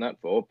are you doing that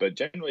for?" But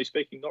generally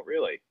speaking, not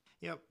really.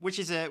 Yeah, which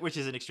is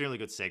an extremely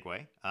good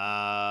segue.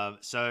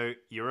 So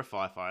you're a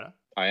firefighter.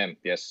 I am,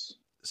 yes.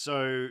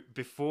 So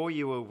before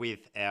you were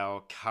with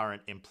our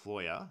current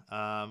employer,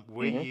 Hmm.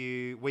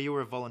 were you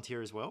a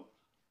volunteer as well?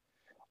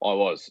 I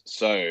was.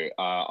 So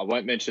I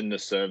won't mention the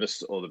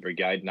service or the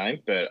brigade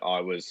name, but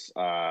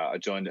I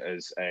joined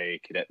as a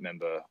cadet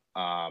member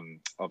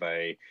of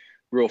a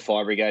rural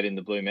fire brigade in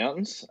the Blue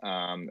Mountains,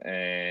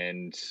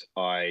 and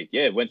I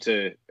went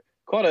to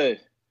quite a.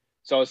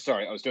 So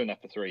I was doing that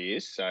for 3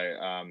 years. So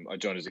I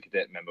joined as a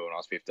cadet member when I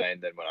was 15.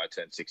 Then when I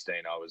turned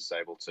 16, I was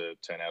able to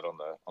turn out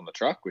on the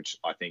truck, which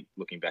I think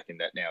looking back in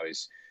that now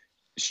is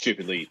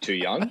stupidly too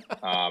young.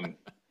 I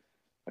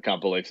can't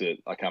believe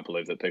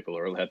that people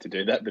are allowed to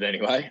do that. But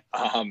anyway,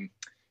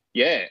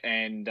 yeah,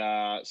 and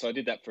so I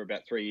did that for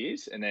about 3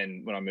 years, and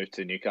then when I moved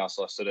to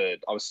Newcastle,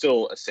 I was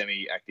still a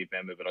semi-active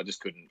member, but I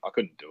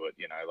couldn't do it.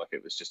 You know, like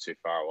it was just too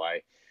far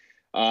away.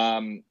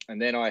 And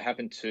then I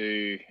happened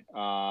to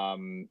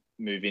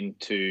move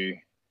into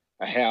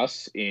a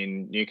house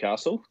in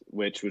Newcastle,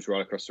 which was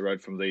right across the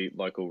road from the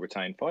local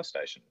retained fire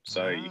station.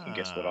 So you can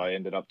guess what Ah. I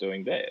ended up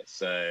doing there.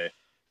 So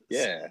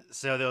yeah.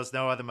 So there was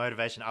no other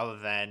motivation other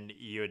than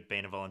you had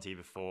been a volunteer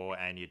before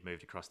and you'd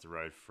moved across the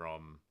road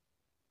from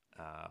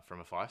a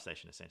fire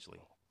station,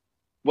 essentially.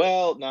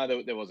 Well,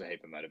 no, there was a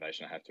heap of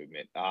motivation, I have to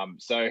admit.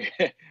 So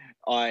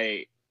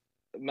I,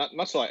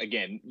 much like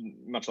again,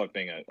 much like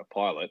being a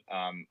pilot,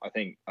 I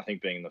think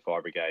being in the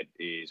fire brigade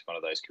is one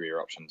of those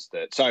career options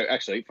that. So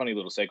actually, funny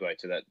little segue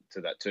to that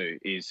too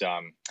is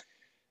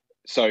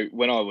so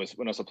when I was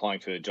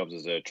applying for jobs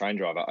as a train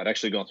driver, I'd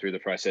actually gone through the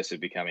process of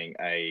becoming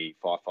a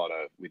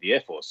firefighter with the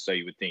Air Force. So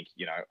you would think,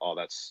 you know, oh,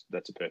 that's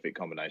a perfect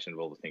combination of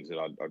all the things that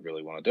I'd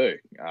really want to do.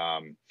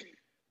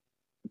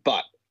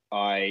 But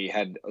I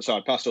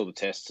passed all the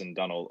tests and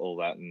done all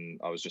that, and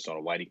I was just on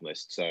a waiting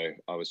list. So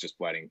I was just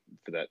waiting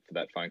for that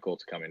phone call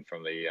to come in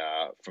from the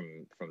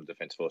from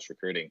Defence Force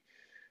recruiting.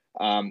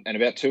 And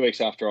about 2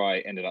 weeks after I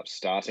ended up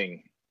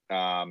starting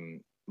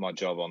my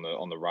job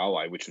on the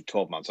railway, which was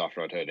 12 months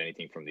after I'd heard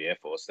anything from the Air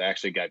Force, they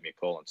actually gave me a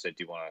call and said,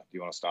 do you want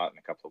to start in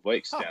a couple of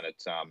weeks Huh,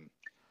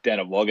 down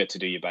at Wagga to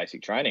do your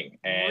basic training?"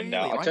 And really?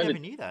 I I turned never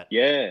it. knew that.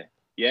 Yeah,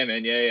 yeah,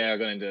 man, yeah. I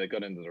got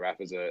into the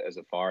RAF as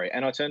a fiery,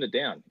 and I turned it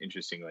down.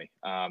 Interestingly,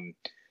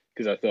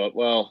 because I thought,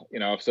 well, you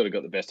know, I've sort of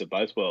got the best of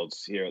both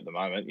worlds here at the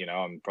moment. You know,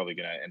 I'm probably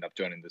going to end up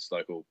joining this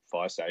local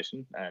fire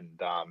station,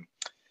 and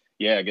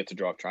yeah, I get to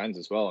drive trains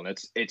as well. And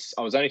it's.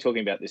 I was only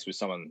talking about this with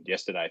someone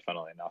yesterday,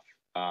 funnily enough.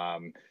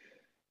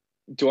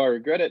 Do I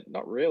regret it?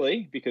 Not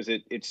really, because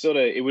it's sort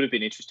of it would have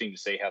been interesting to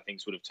see how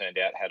things would have turned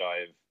out had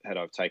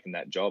I've taken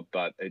that job,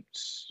 but it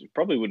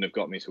probably wouldn't have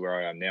got me to where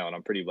I am now, and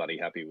I'm pretty bloody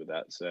happy with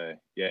that. So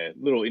yeah,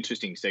 little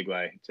interesting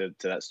segue to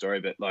that story,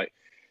 but like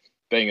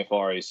being a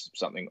fire is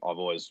something I've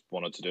always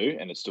wanted to do,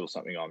 and it's still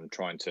something I'm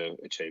trying to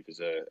achieve as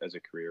a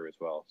career as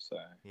well. So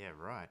Yeah,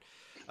 right.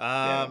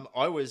 yeah.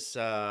 I was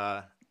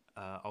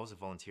a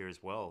volunteer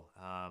as well,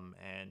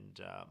 and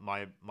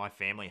my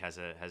family has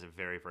a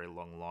very very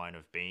long line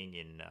of being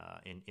in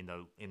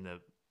the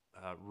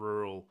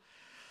rural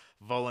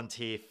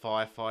volunteer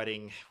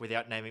firefighting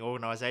without naming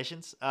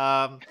organisations.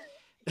 And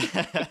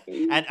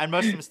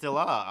most of them still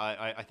are.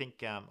 I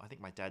think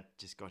my dad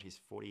just got his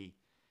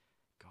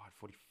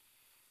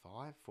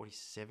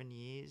 47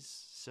 years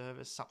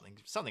service,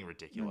 something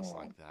ridiculous Oh,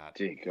 like that.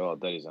 dear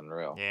God, that is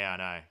unreal.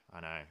 Yeah, I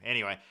know.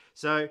 Anyway,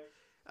 so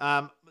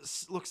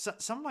look,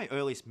 some of my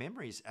earliest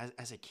memories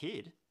as a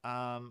kid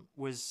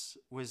was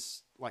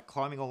like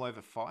climbing all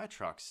over fire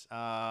trucks.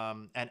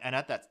 And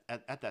at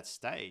that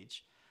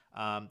stage,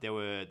 there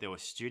were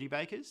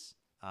Studebakers,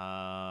 the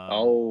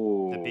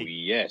Oh big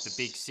yes,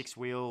 6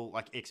 wheel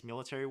like ex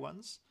military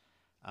ones.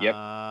 yep.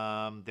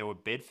 There were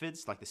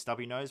Bedfords, like the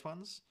stubby nose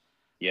ones.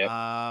 Yep.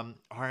 I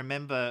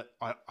remember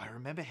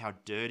how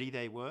dirty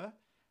they were,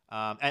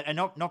 and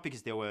not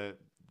because they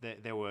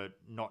were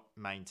not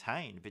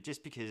maintained, but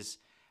just because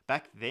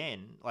back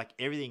then, like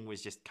everything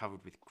was just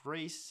covered with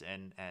grease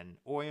and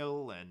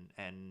oil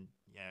and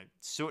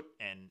soot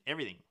and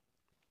everything.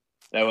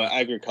 They were Uh,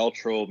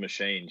 agricultural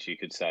machines, you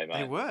could say,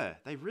 mate.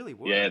 they really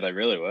Yeah, were. they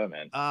really were,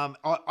 man.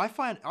 I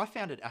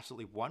found it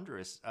absolutely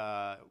wondrous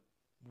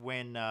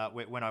when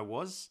I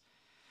was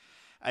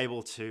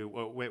able to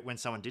when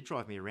someone did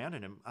drive me around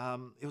in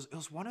them. It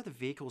was one of the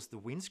vehicles the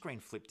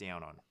windscreen flipped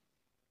down on.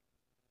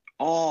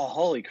 Oh,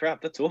 holy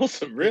crap. That's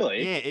awesome. Really?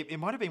 It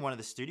might have been one of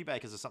the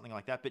Studebakers or something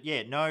like that. But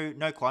yeah,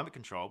 no climate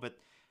control. But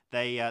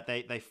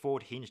they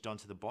forward hinged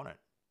onto the bonnet.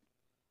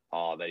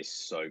 Oh, they're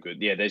so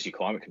good. Yeah, there's your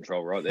climate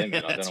control right there,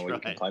 man. I don't know That's what you're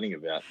right. complaining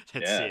about.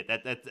 That's Yeah.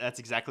 it. That's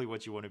exactly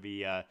what you want to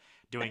be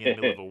doing in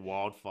the middle of a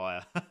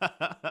wildfire.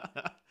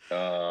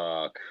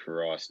 Oh,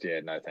 Christ.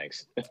 Yeah, no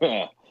thanks.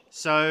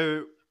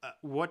 So,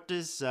 what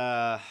does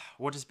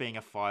being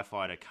a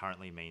firefighter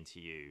currently mean to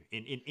you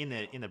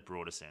in the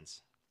broader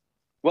sense?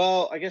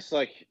 Well, I guess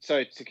like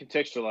so to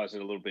contextualize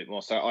it a little bit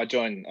more. So I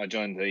joined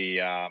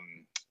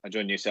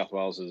New South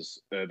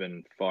Wales's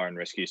Urban Fire and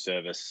Rescue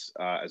Service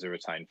as a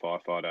retained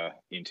firefighter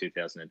in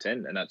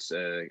 2010, and that's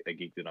a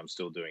gig that I'm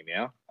still doing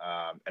now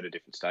at a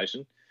different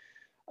station.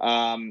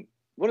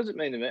 What does it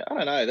mean to me? I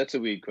don't know. That's a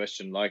weird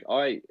question. Like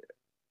I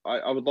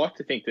would like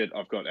to think that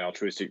I've got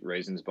altruistic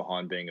reasons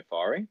behind being a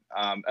firing,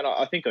 and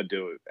I think I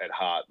do at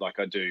heart. Like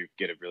I do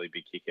get a really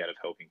big kick out of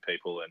helping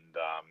people and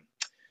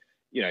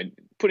you know,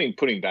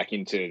 putting back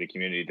into the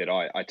community that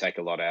I take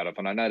a lot out of.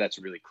 And I know that's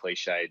a really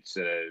cliched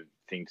sort of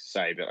thing to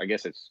say, but I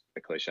guess it's a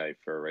cliche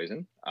for a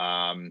reason.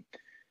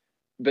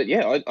 But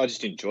yeah, I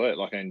just enjoy it.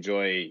 Like I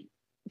enjoy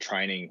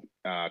training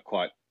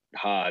quite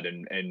hard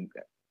and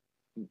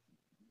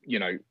you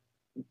know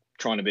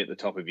trying to be at the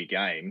top of your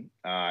game,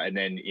 and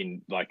then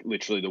in like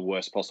literally the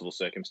worst possible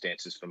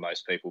circumstances for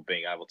most people,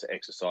 being able to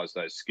exercise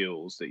those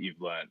skills that you've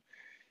learned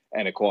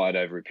and acquired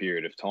over a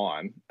period of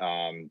time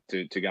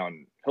to go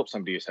and help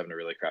somebody who's having a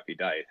really crappy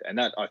day. And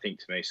that, I think,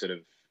 to me, sort of,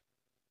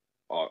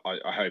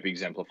 I hope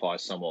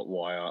exemplifies somewhat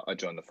why I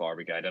joined the fire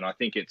brigade. And I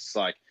think it's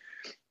like,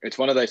 it's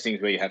one of those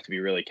things where you have to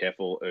be really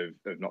careful of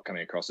not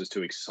coming across as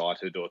too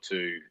excited or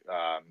too,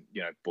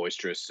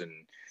 boisterous and,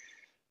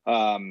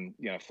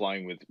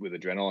 flowing with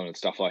adrenaline and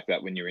stuff like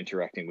that when you're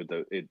interacting with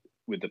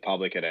the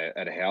public at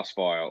a house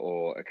fire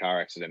or a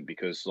car accident,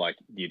 because like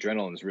the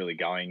adrenaline is really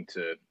going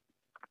to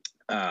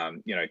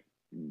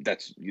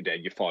that's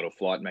your fight or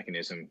flight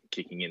mechanism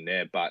kicking in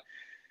there. But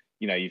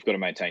you've got to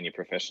maintain your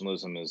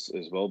professionalism as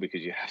well,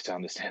 because you have to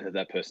understand that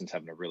that person's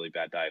having a really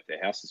bad day if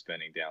their house is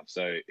burning down.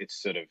 So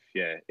it's sort of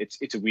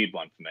it's a weird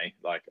one for me.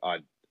 Like I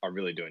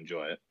really do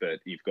enjoy it, but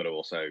you've got to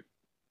also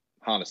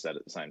harness that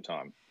at the same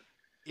time.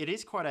 It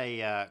is quite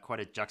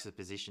a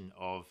juxtaposition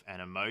of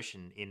an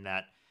emotion in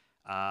that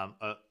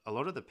a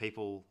lot of the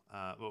people,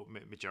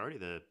 majority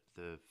of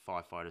the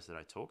firefighters that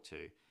I talk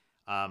to,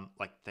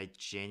 like they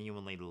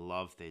genuinely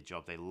love their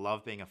job. They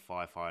love being a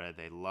firefighter.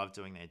 They love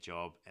doing their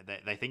job.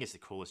 They think it's the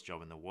coolest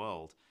job in the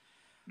world.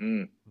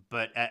 Mm.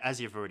 But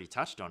as you've already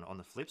touched on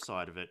the flip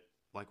side of it,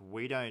 like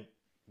we don't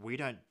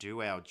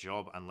do our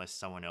job unless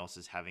someone else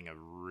is having a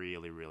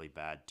really really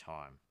bad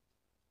time.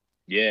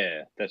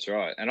 Yeah, that's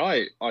right. And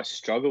I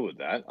struggle with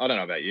that. I don't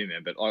know about you,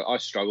 man, but I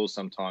struggle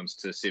sometimes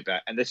to sit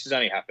back. And this has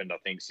only happened, I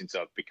think, since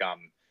I've become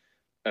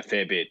a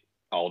fair bit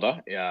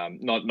older.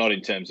 Not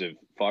in terms of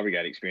fire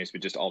brigade experience,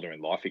 but just older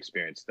in life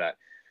experience.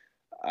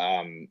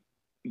 Um,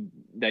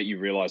 that you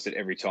realise that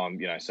every time,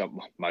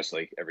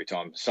 mostly every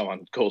time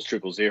someone calls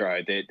 000,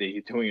 they're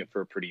doing it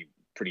for a pretty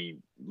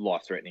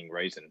life threatening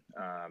reason.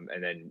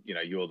 And then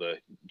you're the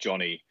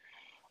Johnny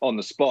on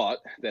the spot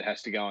that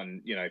has to go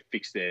and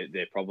fix their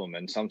problem,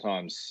 and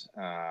sometimes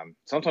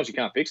you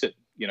can't fix it.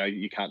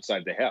 You can't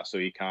save their house,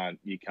 or you can't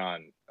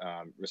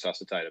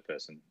resuscitate a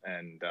person.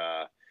 And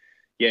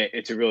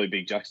it's a really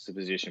big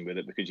juxtaposition with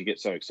it, because you get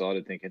so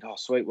excited thinking, oh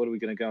sweet, what are we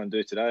going to go and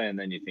do today? And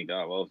then you think,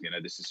 oh well,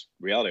 this is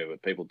reality where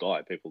people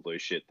die, people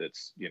lose shit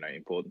that's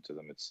important to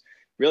them. It's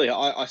really,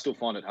 I still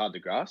find it hard to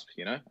grasp.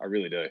 I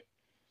really do.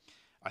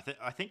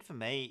 I think for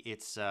me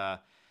it's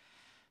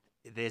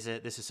there's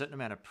a certain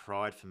amount of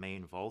pride for me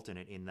involved in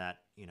it, in that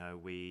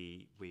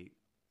we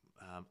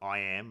I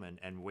am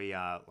and we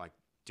are like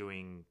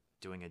doing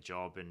a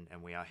job,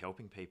 and we are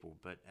helping people,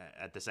 but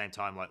at the same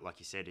time, like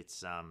you said,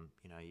 it's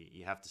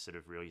you have to sort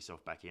of reel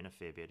yourself back in a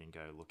fair bit and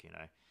go, look,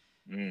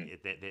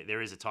 Mm.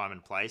 there is a time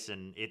and place,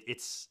 and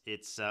it's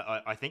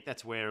I think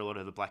that's where a lot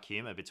of the black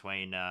humor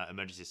between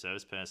emergency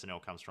service personnel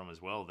comes from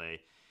as well.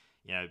 They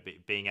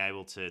being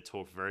able to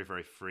talk very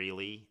very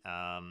freely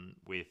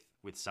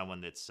with someone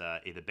that's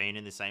either been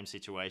in the same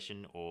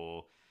situation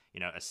or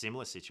a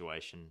similar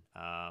situation.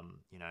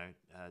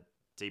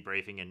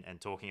 Debriefing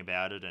and talking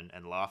about it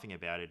and laughing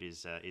about it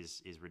is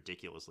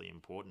ridiculously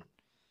important.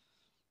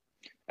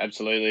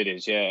 Absolutely, it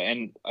is. Yeah,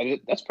 and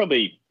that's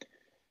probably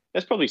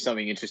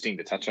something interesting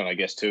to touch on, I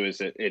guess, too, is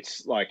that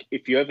it's like,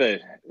 if you ever,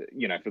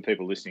 for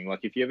people listening,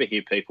 like if you ever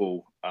hear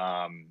people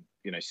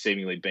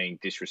seemingly being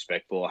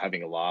disrespectful or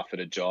having a laugh at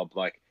a job.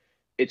 Like,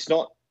 it's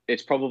not.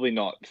 It's probably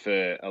not for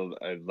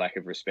a lack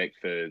of respect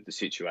for the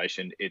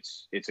situation.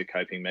 It's a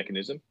coping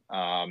mechanism.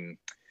 So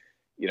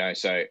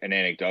an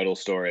anecdotal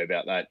story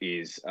about that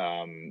is,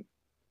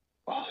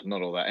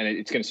 not all that, and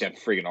it's going to sound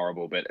friggin'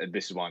 horrible, but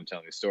this is why I'm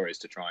telling this story, is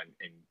to try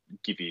and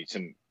give you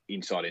some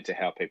insight into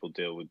how people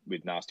deal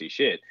with nasty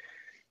shit.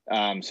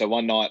 So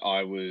one night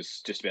I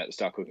was just about to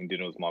start cooking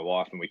dinner with my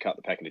wife, and we cut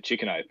the packet of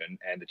chicken open,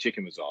 and the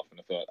chicken was off. And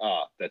I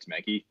thought, that's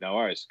Maggie, no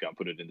worries, go and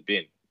put it in the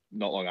bin.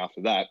 Not long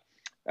after that,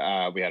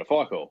 we had a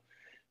fire call.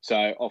 So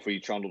off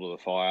we trundled to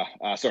the fire.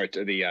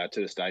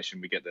 To the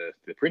station. We get the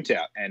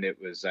printout, and it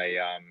was a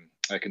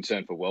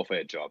concern for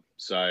welfare job.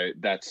 So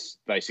that's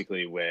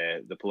basically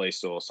where the police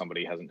saw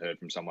somebody hasn't heard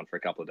from someone for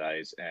a couple of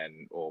days,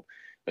 or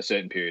a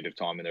certain period of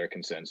time, and there are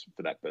concerns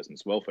for that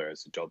person's welfare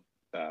as a job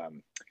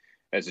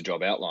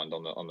outlined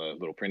on the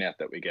little printout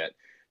that we get.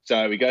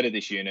 So we go to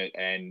this unit,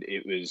 and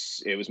it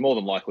was more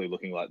than likely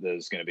looking like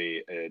there's going to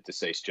be a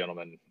deceased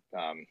gentleman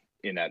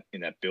in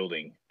that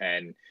building.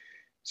 And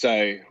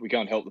so we go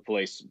and help the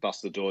police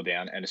bust the door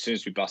down, and as soon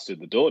as we busted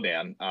the door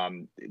down,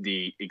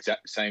 the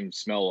exact same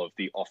smell of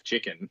the off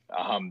chicken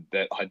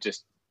that I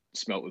just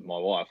smelt with my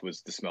wife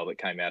was the smell that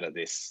came out of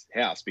this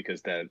house,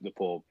 because the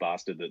poor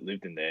bastard that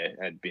lived in there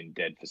had been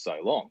dead for so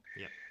long.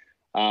 Yeah.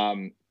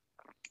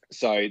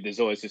 So there's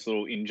always this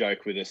little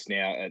in-joke with us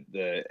now at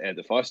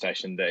the fire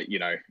station that,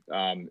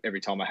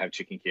 every time I have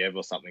chicken Kiev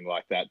or something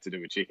like that to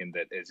do with chicken,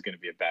 that it's going to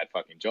be a bad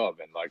fucking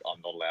job, and like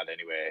I'm not allowed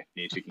anywhere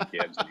near chicken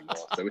Kievs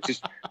anymore. So which is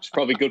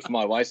probably good for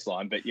my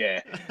waistline, but yeah.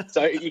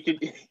 So you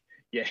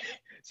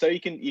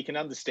can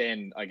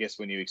understand, I guess,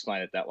 when you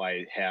explain it that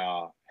way,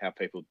 how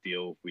people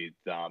deal with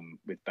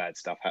bad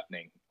stuff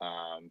happening.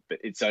 But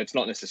it's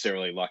not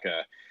necessarily like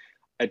a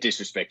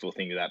disrespectful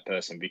thing to that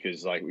person,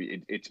 because like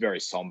it's very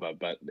somber.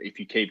 But if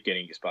you keep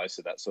getting exposed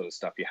to that sort of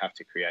stuff, you have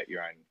to create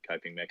your own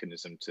coping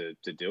mechanism to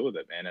deal with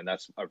it, man. And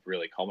that's a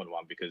really common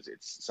one, because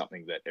it's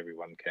something that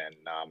everyone can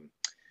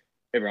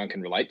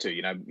relate to.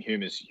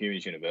 Humor's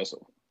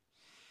universal.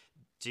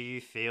 Do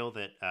you feel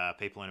that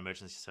people in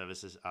emergency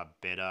services are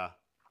better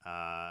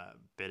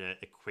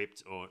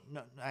equipped, or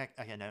no?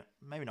 Okay, no,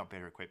 maybe not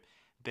better equipped.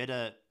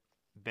 Better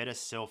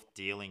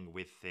self-dealing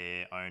with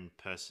their own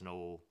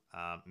personal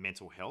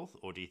mental health,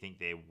 or do you think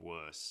they're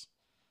worse?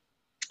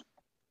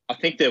 I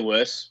think they're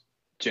worse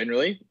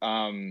generally,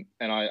 and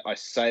I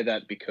say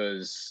that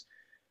because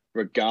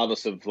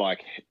regardless of,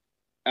 like,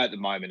 at the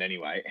moment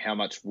anyway, how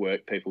much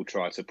work people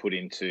try to put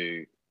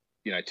into,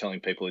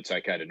 telling people it's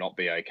okay to not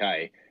be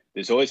okay,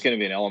 there's always going to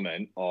be an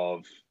element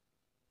of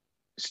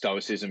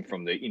stoicism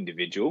from the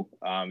individual.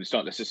 It's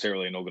not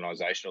necessarily an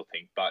organizational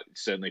thing, but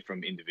certainly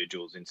from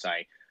individuals in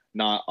saying,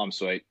 nah, I'm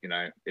sweet,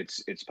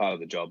 it's part of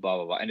the job, blah,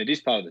 blah, blah. And it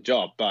is part of the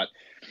job, but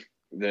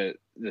the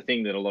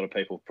thing that a lot of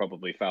people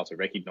probably fail to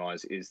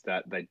recognize is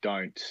that they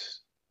don't,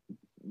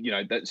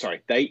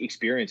 they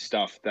experience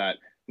stuff that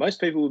most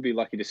people would be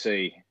lucky to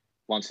see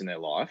once in their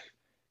life.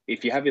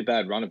 If you have a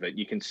bad run of it,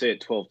 you can see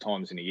it 12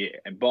 times in a year.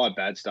 And by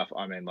bad stuff,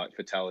 I mean like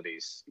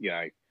fatalities,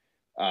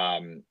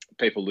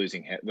 people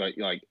losing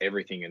like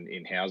everything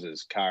in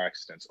houses, car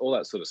accidents, all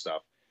that sort of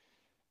stuff.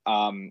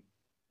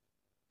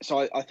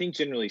 So I think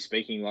generally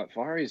speaking, like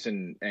fireys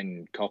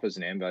and coppers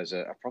and ambos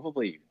are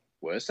probably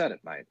worse at it,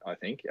 mate. I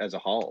think as a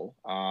whole,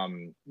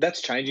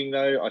 that's changing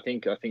though. I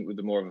think with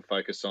the more of a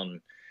focus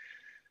on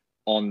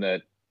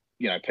the,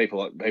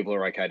 people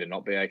are okay to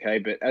not be okay,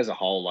 but as a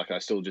whole, like I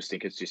still just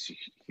think it's just a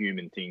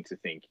human thing to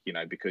think,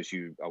 because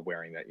you are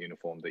wearing that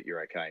uniform that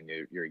you're okay and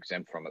you're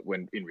exempt from it.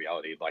 When in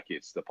reality, like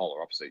it's the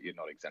polar opposite. You're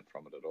not exempt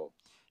from it at all.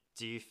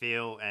 Do you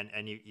feel,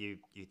 and you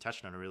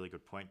touched on a really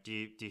good point. Do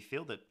you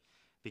feel that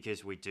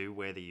because we do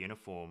wear the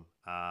uniform,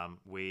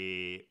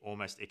 we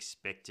almost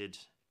expected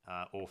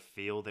or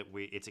feel that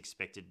it's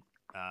expected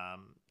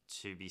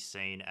to be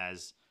seen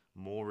as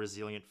more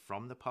resilient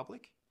from the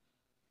public?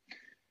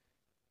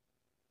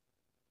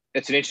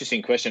 It's an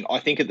interesting question. I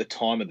think at the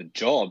time of the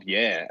job,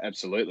 yeah,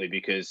 absolutely.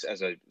 Because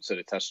as I sort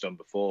of touched on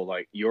before,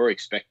 like you're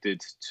expected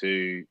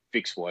to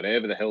fix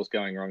whatever the hell's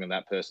going wrong in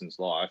that person's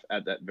life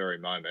at that very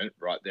moment,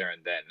 right there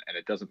and then. And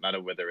it doesn't matter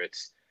whether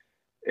it's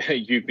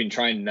you've been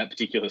trained in that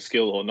particular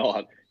skill or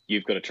not,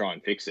 you've got to try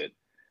and fix it.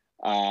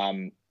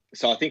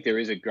 So I think there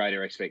is a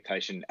greater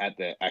expectation at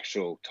the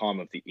actual time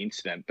of the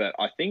incident. But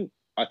I think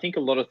a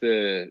lot of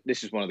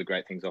this is one of the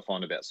great things I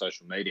find about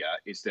social media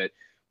is that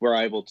we're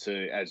able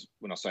to, as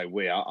when I say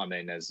we are, I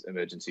mean as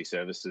emergency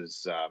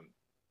services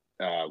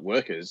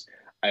workers,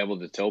 able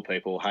to tell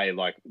people, hey,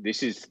 like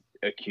this is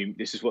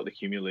what the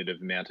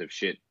cumulative amount of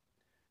shit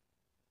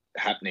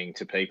happening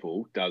to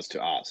people does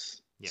to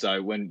us. Yep.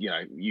 So when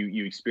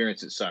you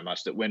experience it so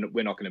much that we're not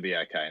going to be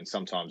okay, and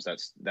sometimes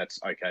that's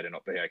okay to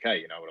not be okay.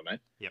 You know what I mean?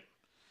 Yep.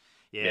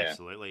 Yeah.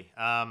 Absolutely.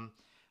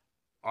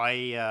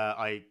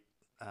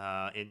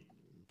 In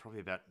probably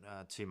about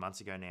 2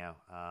 months ago now,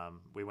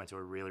 we went to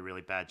a really,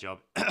 really bad job,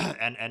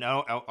 and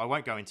I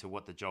won't go into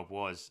what the job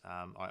was.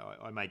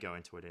 I may go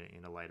into it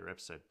in a later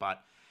episode,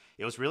 but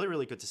it was really,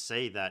 really good to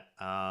see that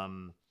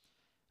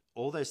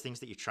all those things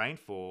that you train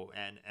for,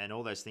 and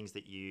all those things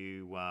that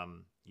you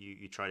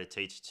try to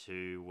teach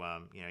to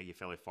your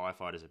fellow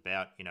firefighters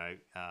about,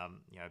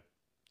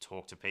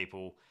 talk to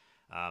people,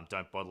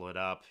 don't bottle it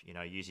up,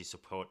 use your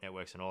support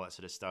networks and all that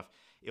sort of stuff.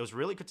 It was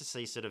really good to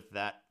see sort of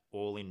that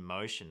all in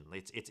motion.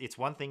 It's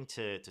one thing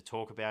to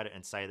talk about it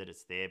and say that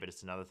it's there, but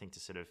it's another thing to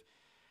sort of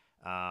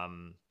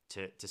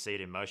to see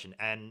it in motion.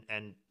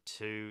 And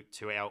to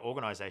our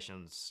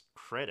organization's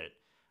credit,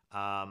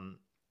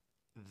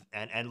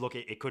 and look,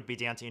 it could be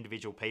down to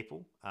individual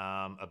people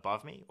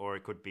above me, or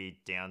it could be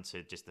down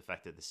to just the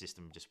fact that the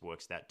system just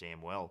works that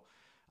damn well.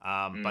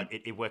 But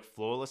it worked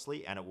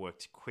flawlessly, and it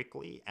worked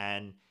quickly,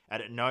 and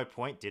at no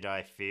point did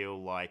I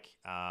feel like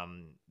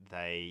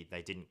they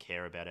didn't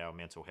care about our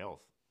mental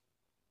health.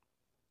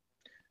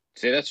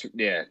 See,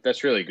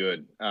 that's really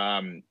good.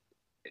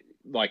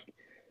 Like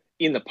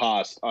in the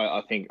past,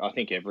 I think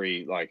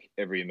every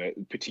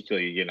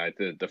particularly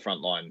the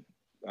frontline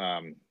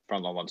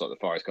ones like the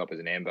forest coppers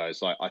and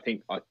ambos, like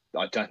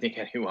I don't think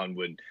anyone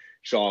would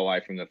shy away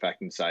from the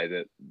fact and say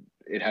that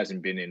it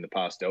hasn't been in the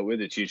past dealt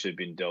with. It's usually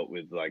been dealt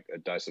with like a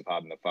dose of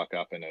harden the fuck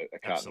up and a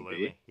carton of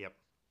beer. Yep.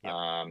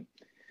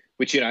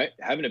 Which,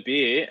 having a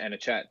beer and a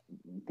chat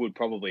would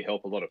probably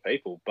help a lot of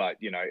people, but,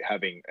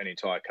 having an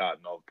entire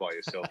carton of by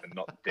yourself and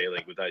not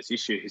dealing with those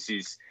issues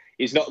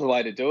is not the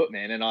way to do it,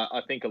 man. And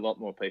I think a lot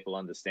more people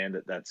understand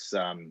that that's,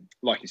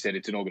 like you said,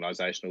 it's an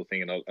organizational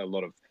thing, and a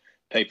lot of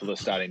people are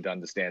starting to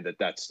understand that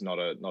that's not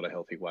a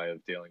healthy way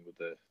of dealing with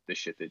the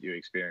shit that you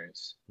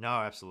experience. No,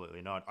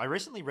 absolutely not. I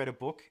recently read a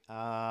book.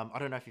 I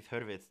don't know if you've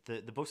heard of it.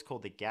 The book's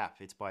called The Gap.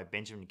 It's by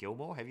Benjamin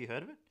Gilmore. Have you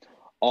heard of it?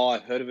 Oh,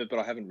 I've heard of it, but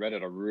I haven't read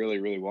it. I really,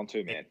 really want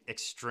to, man.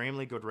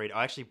 Extremely good read.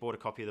 I actually bought a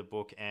copy of the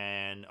book,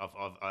 and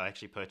I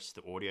actually purchased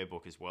the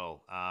audiobook as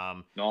well.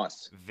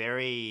 Nice.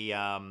 Very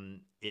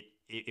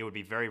it would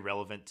be very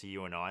relevant to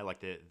you and I. Like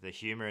the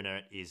humor in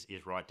it is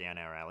right down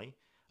our alley.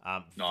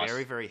 Nice.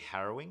 Very, very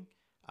harrowing.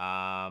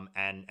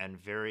 And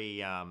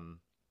very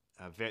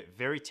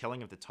very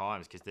telling of the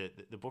times, because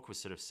the book was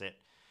sort of set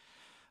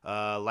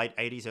late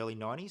 80s, early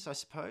 90s, I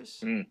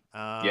suppose.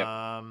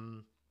 Yeah.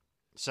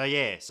 So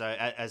yeah, so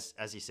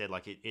as you said,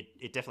 like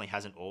it definitely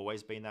hasn't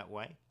always been that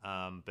way.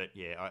 But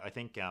yeah, I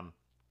think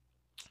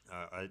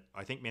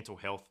I think mental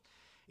health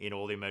in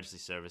all the emergency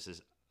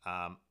services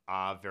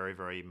are very,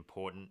 very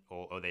important,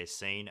 or they're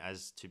seen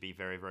as to be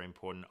very, very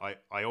important.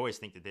 I always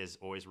think that there's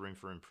always room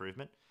for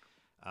improvement.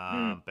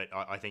 But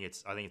I think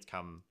it's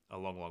come a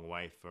long, long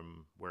way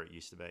from where it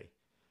used to be.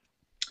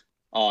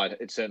 Oh,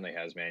 it certainly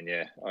has, man.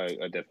 Yeah,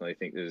 I definitely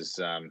think there's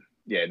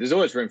there's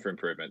always room for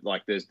improvement.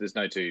 Like there's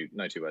no two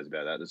ways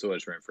about that. There's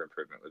always room for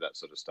improvement with that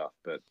sort of stuff.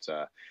 But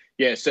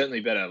certainly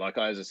better. Like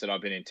as I said,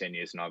 I've been in 10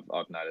 years, and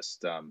I've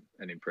noticed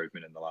an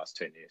improvement in the last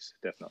 10 years,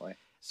 definitely.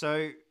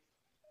 So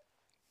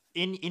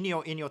in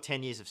your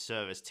 10 years of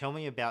service, tell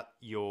me about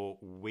your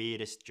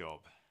weirdest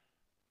job.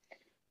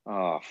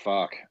 Oh,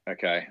 fuck.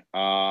 Okay.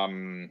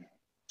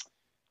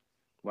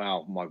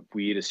 Wow, my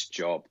weirdest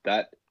job.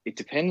 It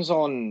depends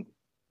on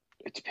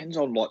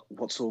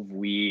what sort of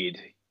weird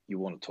you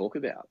want to talk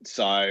about.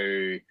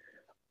 So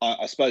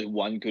I suppose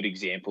one good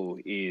example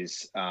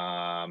is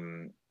all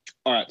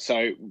right,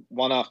 so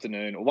one night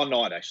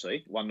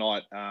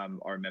I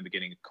remember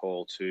getting a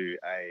call to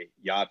a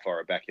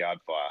backyard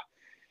fire.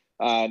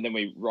 And then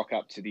we rock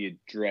up to the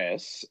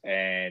address,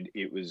 and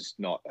it was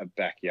not a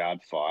backyard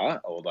fire,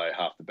 although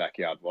half the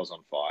backyard was on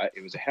fire.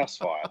 It was a house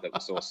fire that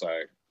was also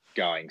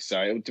going. So,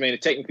 I mean,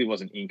 it technically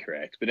wasn't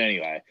incorrect. But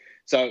anyway,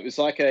 so it was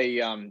like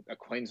a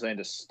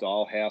Queenslander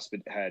style house,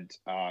 but it had,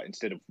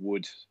 instead of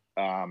wood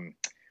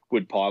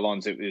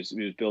pylons, it was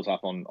built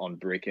up on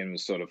brick, and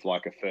was sort of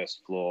like a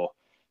first floor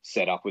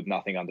set up with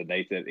nothing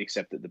underneath it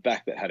except at the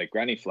back that had a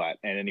granny flat.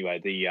 And anyway,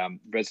 the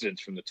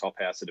residents from the top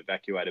house had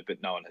evacuated,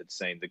 but no one had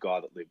seen the guy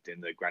that lived in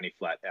the granny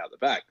flat out the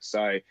back.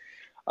 So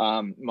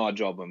my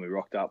job when we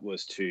rocked up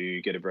was to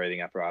get a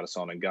breathing apparatus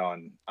on and go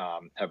and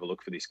have a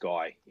look for this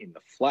guy in the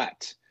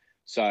flat.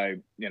 So,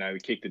 we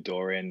kicked the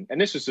door in,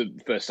 and this was the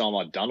first time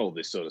I'd done all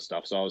this sort of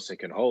stuff. So I was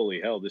thinking, holy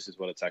hell, this is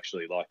what it's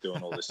actually like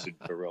doing all this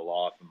for real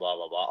life and blah,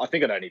 blah, blah. I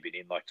think I'd only been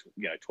in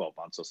 12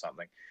 months or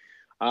something.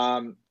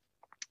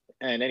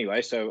 And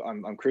anyway, so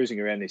I'm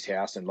cruising around this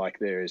house, and like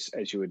there is,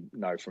 as you would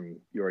know from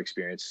your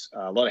experience,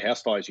 a lot of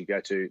house fires you go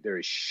to, there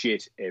is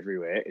shit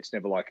everywhere. It's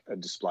never like a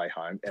display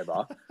home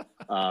ever.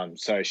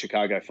 So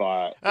Chicago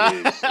fire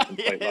is a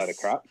complete load of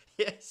crap.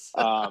 Yes.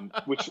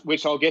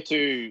 Which I'll get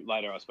to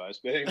later, I suppose.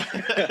 But anyway.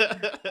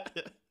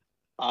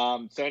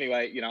 So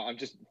anyway, I'm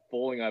just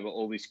falling over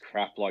all this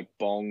crap like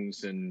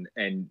bongs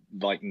and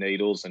like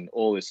needles and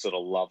all this sort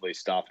of lovely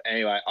stuff.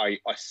 Anyway, I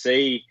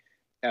see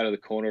out of the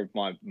corner of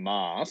my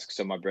mask,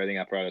 so my breathing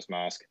apparatus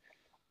mask,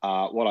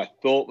 what I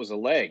thought was a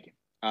leg.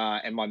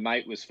 And my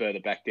mate was further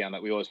back down,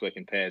 that we always work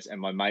in pairs,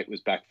 and my mate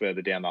was back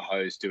further down the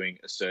hose doing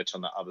a search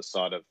on the other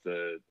side of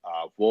the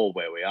wall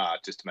where we are,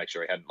 just to make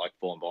sure he hadn't like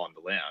fallen behind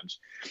the lounge.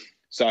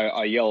 So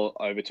I yell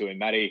over to him,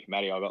 Matty,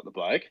 I got the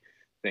bloke,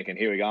 thinking,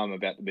 here we go, I'm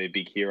about to be a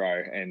big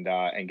hero and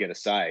get a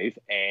save.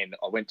 And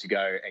I went to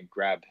go and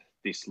grab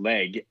this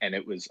leg, and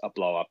it was a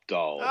blow up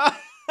doll,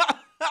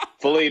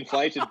 fully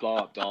inflated blow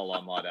up doll,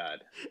 I might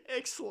add.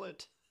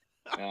 Excellent.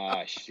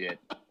 Ah, shit.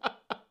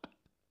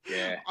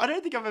 Yeah. I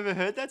don't think I've ever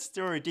heard that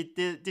story. Did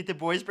the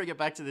boys bring it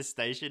back to the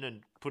station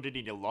and put it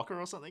in your locker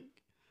or something?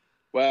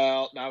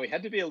 Well, no, we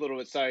had to be a little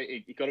bit. So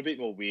it got a bit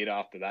more weird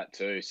after that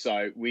too.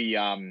 So we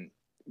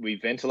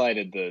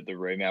ventilated the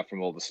room out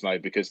from all the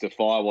smoke because the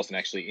fire wasn't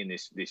actually in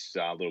this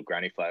little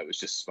granny flat. It was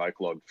just smoke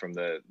logged from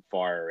the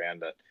fire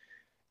around it.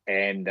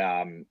 And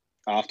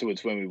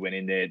afterwards, when we went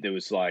in there, there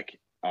was like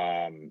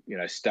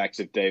stacks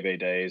of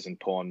DVDs and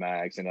porn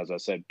mags, and as I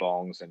said,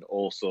 bongs and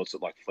all sorts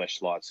of like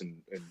fleshlights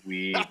and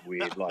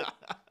weird like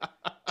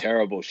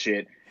terrible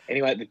shit.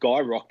 Anyway, the guy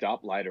rocked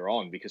up later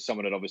on because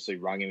someone had obviously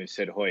rung him and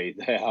said, "Hoi,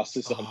 the house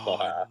is on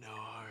fire." No.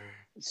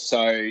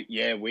 So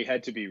yeah, we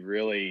had to be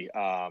really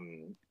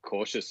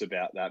cautious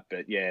about that.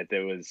 But yeah,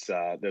 there was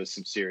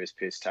some serious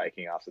piss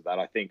taking after that.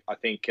 I think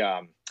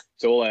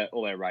so.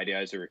 All our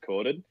radios are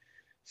recorded.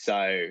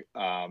 So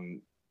I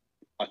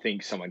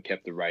think someone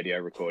kept the radio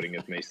recording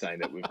of me saying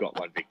that we've got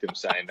one victim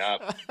saying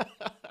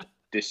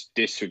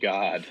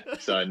disregard.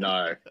 So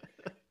no,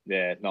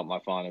 yeah, not my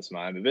finest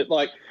moment. But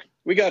like,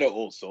 we go to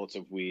all sorts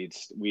of weird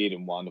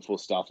and wonderful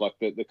stuff. Like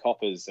the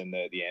coppers and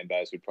the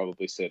ambos would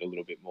probably see it a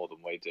little bit more than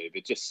we do.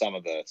 But just some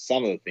of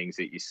the things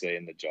that you see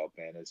in the job,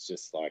 man, it's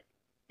just like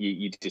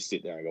you just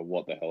sit there and go,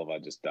 "What the hell have I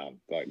just done?"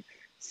 Like,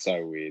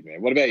 so weird,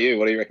 man. What about you?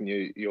 What do you reckon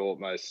your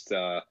most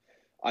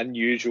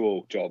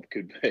unusual job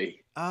could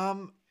be?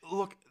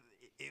 Look,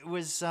 it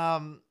was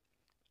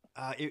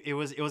it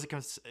was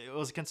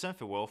a concern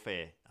for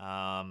welfare.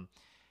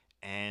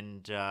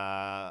 And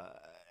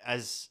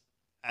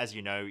as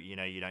you know,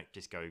 you don't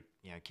just go,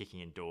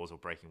 kicking in doors or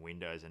breaking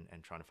windows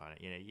and trying to find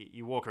it.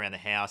 You walk around the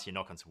house, you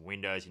knock on some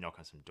windows, you knock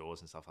on some doors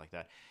and stuff like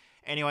that.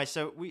 Anyway,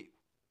 so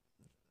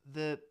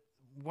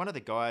one of the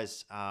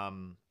guys,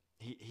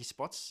 he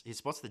spots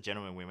the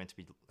gentleman we're meant to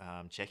be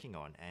checking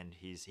on, and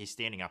he's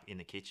standing up in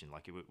the kitchen.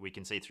 Like, we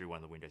can see through one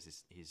of the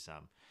windows. He's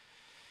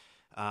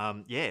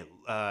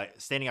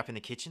standing up in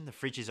the kitchen. The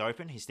fridge is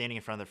open. He's standing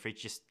in front of the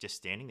fridge, just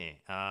standing there.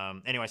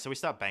 Anyway, so we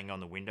start banging on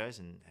the windows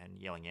and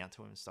yelling out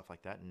to him and stuff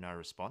like that, and no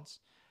response.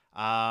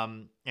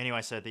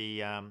 Anyway, so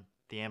the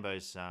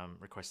Ambos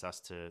request us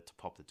to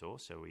pop the door,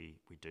 so we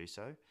do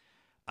so.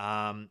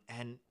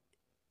 And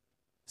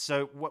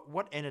so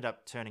what ended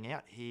up turning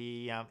out,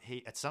 he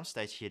at some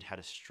stage he had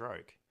a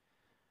stroke.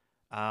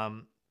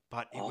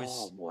 But it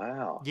was,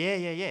 wow.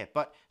 Yeah.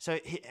 But so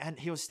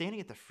he was standing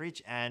at the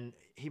fridge, and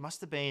he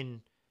must have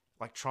been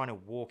like trying to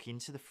walk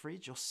into the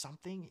fridge or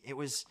something. It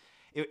was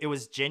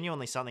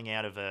genuinely something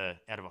out of a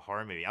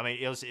horror movie. I mean,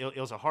 it was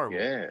a horrible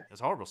it was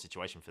a horrible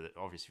situation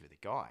obviously for the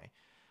guy.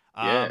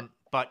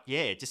 But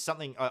yeah, just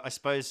something, I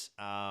suppose,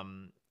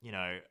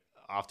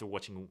 after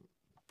watching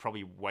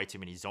probably way too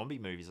many zombie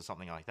movies or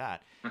something like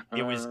that,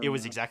 it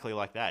was exactly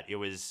like that. It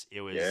was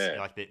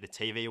like the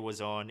TV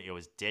was on, it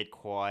was dead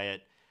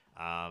quiet.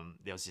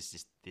 There was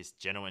just this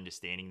gentleman just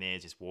standing there,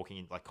 just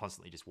walking, like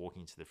constantly just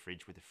walking into the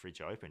fridge with the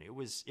fridge open. It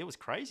was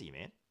crazy,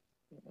 man.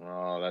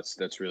 Oh,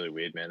 that's really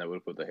weird, man. That would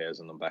have put the hairs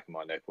on the back of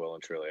my neck well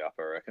and truly up,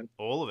 I reckon.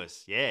 All of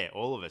us. Yeah.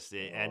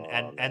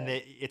 And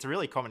it's a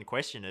really common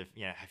question of,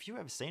 have you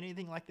ever seen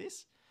anything like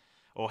this?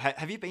 Or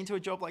have you been to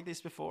a job like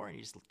this before? And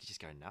you just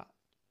go, nah,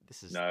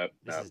 this is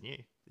new.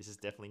 This is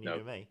definitely new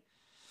to me.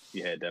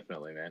 Yeah,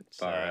 definitely, man.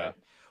 So,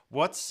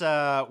 what's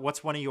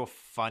one of your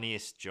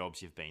funniest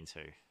jobs you've been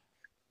to?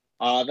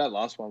 That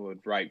last one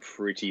would rate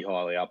pretty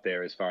highly up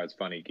there as far as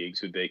funny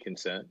gigs would be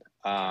concerned.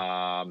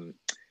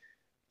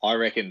 I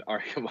reckon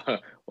one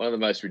of the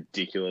most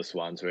ridiculous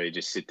ones where you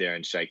just sit there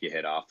and shake your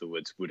head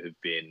afterwards would have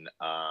been,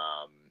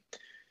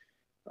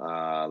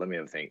 let me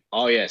have a think.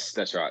 Oh yes,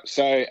 that's right.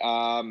 So,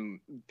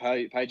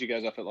 pager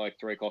goes off at like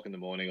 3:00 in the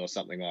morning or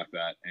something like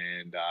that.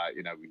 And,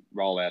 we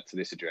roll out to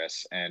this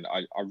address, and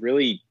I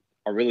really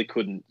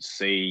couldn't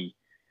see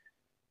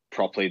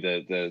properly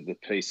the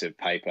piece of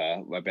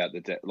paper about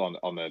on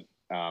the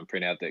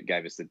printout that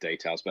gave us the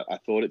details, but I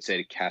thought it said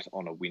a cat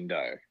on a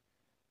window,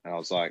 and I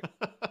was like,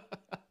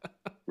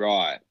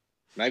 right,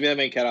 maybe they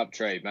mean cat up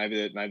tree.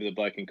 Maybe the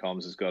bloke in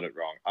comms has got it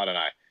wrong. I don't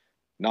know.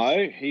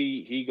 No,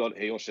 he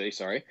or she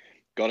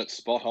got it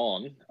spot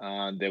on.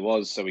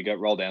 So we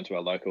rolled down to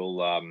our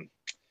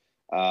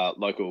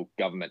local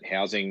government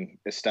housing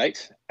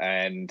estate,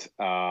 and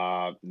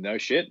no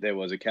shit, there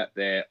was a cat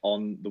there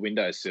on the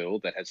windowsill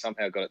that had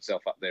somehow got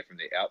itself up there from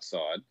the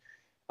outside.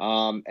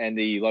 And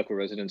the local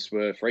residents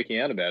were freaking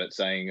out about it,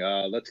 saying,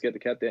 let's get the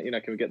cat down.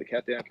 Can we get the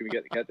cat down? Can we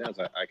get the cat down? I was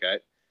like, okay,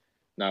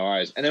 no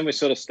worries. And then we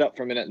sort of stopped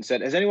for a minute and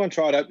said, has anyone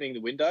tried opening the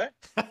window?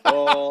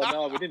 Oh,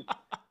 no,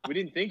 we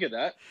didn't think of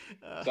that.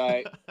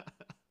 So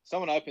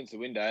someone opens the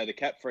window, the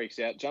cat freaks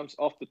out, jumps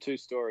off the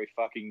 2-story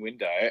fucking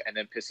window, and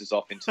then pisses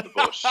off into the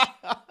bush.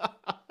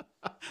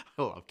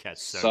 I love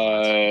cats so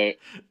much. So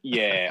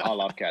yeah, I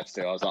love cats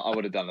too. I was like, I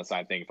would have done the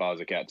same thing if I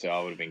was a cat too.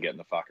 I would have been getting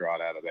the fuck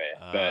right out of there.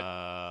 But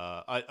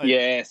I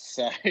yeah,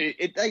 so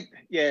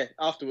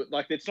afterward,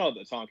 like it's not at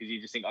the time because you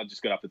just think I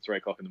just got up at 3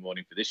 o'clock in the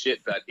morning for this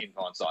shit. But in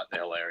hindsight,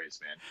 they're hilarious,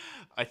 man.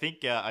 I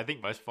think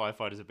most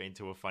firefighters have been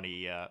to a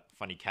funny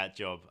cat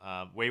job.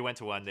 We went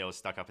to one that was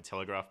stuck up a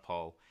telegraph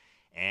pole,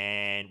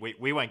 and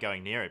we weren't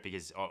going near it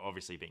because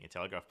obviously being a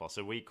telegraph pole.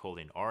 So we called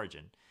in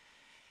Origin.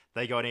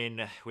 They got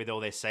in with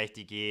all their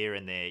safety gear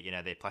and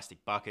their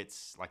plastic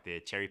buckets, like their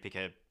cherry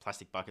picker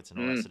plastic buckets and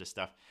all that sort of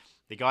stuff.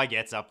 The guy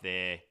gets up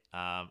there,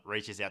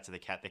 reaches out to the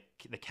cat.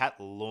 The cat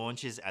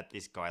launches at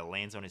this guy,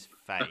 lands on his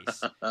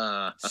face,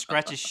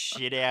 scratches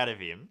shit out of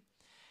him,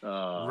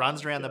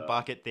 runs around the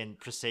bucket, then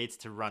proceeds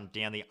to run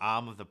down the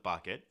arm of the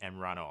bucket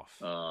and run off.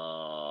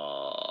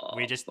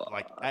 We just,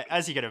 like,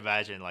 as you can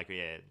imagine, like,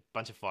 yeah, a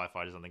bunch of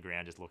firefighters on the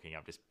ground just looking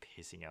up, just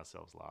pissing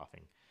ourselves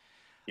laughing.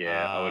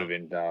 Yeah, I would have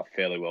been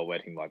fairly well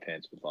wetting my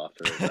pants with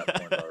laughter at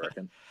that point, I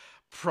reckon.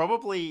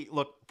 Probably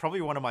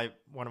one of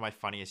my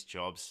funniest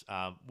jobs.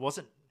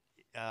 Wasn't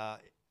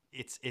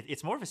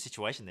it's more of a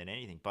situation than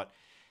anything. But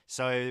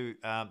so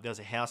there was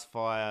a house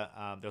fire.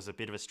 There was a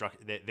bit of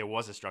there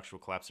was a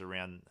structural collapse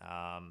around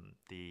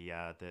the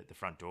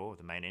front door,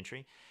 the main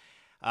entry,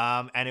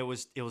 and it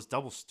was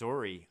double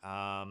story.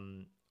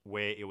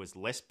 Where it was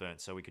less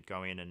burnt, so we could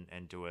go in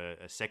and do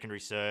a secondary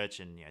search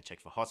and check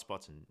for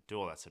hotspots and do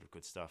all that sort of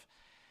good stuff.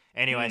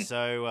 Anyway,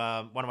 so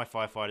one of my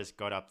firefighters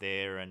got up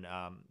there and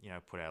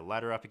put our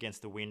ladder up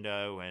against the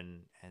window,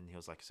 and he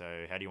was like,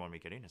 "So how do you want me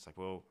to get in?" It's like,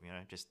 "Well,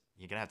 just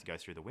you're gonna have to go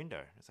through the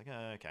window." It's like,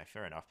 "Oh, okay,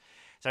 fair enough."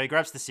 So he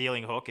grabs the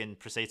ceiling hook and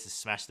proceeds to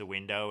smash the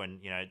window, and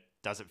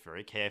does it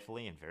very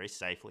carefully and very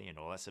safely and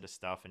all that sort of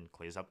stuff, and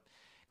cleans up,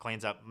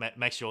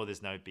 makes sure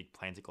there's no big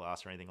panes of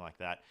glass or anything like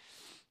that.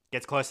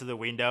 Gets close to the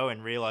window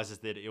and realizes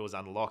that it was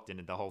unlocked,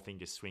 and the whole thing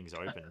just swings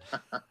open.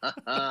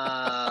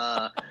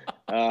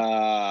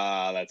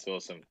 That's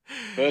awesome.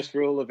 First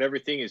rule of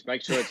everything is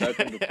make sure it's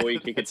open before you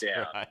kick it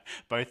down.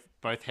 Right.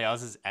 Both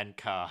houses and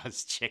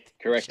cars check.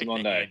 Correct,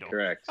 Mondo.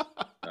 Correct.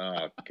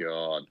 Oh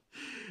God.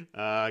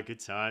 Good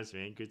times,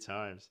 man. Good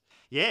times.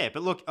 Yeah,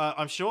 but look,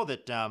 I'm sure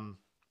that I'm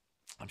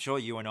sure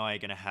you and I are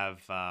going to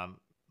have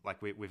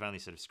like we've only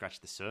sort of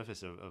scratched the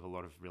surface of a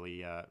lot of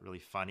really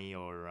funny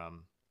or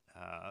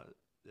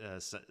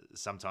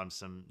sometimes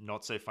some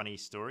not so funny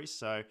stories.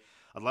 So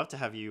I'd love to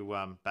have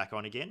you back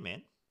on again,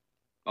 man.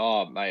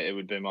 Oh, mate, it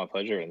would be my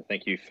pleasure, and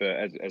thank you for,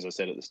 as I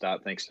said at the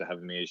start, thanks for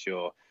having me as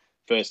your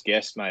first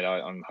guest, mate.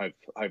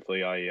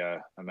 Hopefully I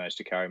managed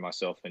to carry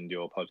myself and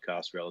your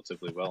podcast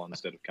relatively well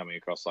instead of coming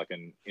across like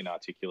an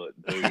inarticulate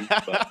boob.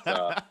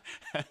 But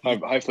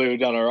hopefully we've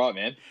done all right,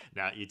 man.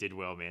 No, you did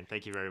well, man.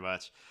 Thank you very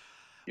much.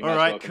 You're all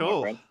right, welcome,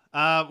 cool.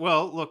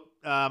 Well, look,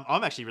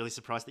 I'm actually really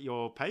surprised that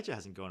your pager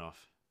hasn't gone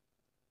off.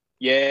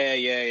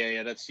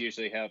 Yeah. That's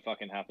usually how it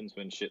fucking happens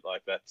when shit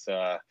like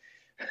that.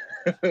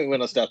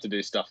 When I start to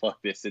do stuff like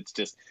this, it's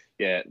just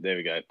there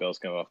we go, bells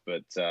come off.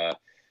 But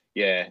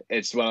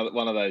it's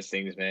one of those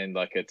things, man.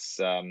 Like it's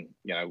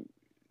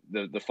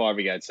the fire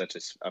brigade's such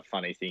a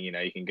funny thing.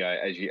 You can go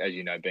as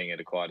you know, being at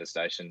a quieter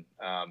station,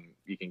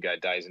 you can go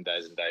days and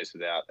days and days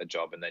without a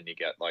job, and then you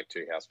get like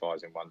 2 house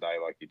fires in one day,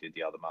 like you did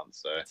the other month.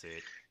 So that's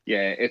it.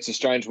 Yeah, it's a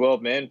strange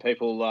world, man.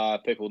 People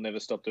never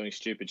stop doing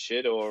stupid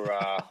shit or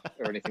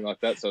anything like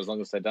that. So as long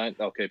as they don't,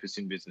 they'll keep us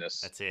in business.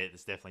 That's it.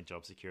 It's definitely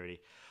job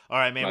security. All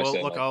right, man.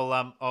 Well, look,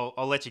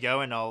 I'll let you go,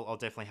 and I'll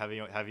definitely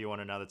have you on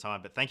another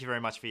time. But thank you very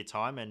much for your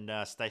time, and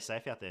stay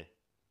safe out there.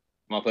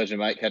 My pleasure,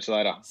 mate. Catch you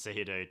later. See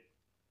you, dude.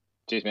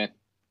 Cheers, man.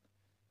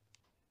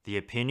 The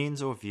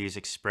opinions or views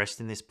expressed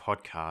in this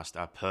podcast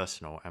are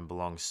personal and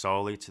belong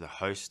solely to the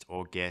host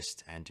or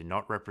guest and do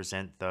not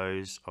represent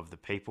those of the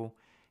people,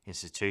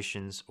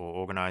 institutions, or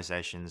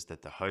organizations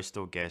that the host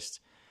or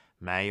guest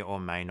may or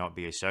may not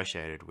be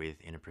associated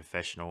with in a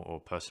professional or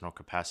personal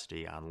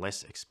capacity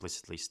unless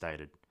explicitly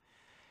stated.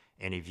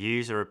 Any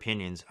views or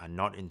opinions are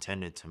not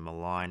intended to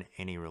malign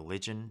any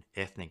religion,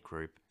 ethnic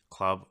group,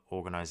 club,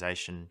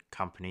 organization,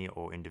 company,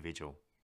 or individual.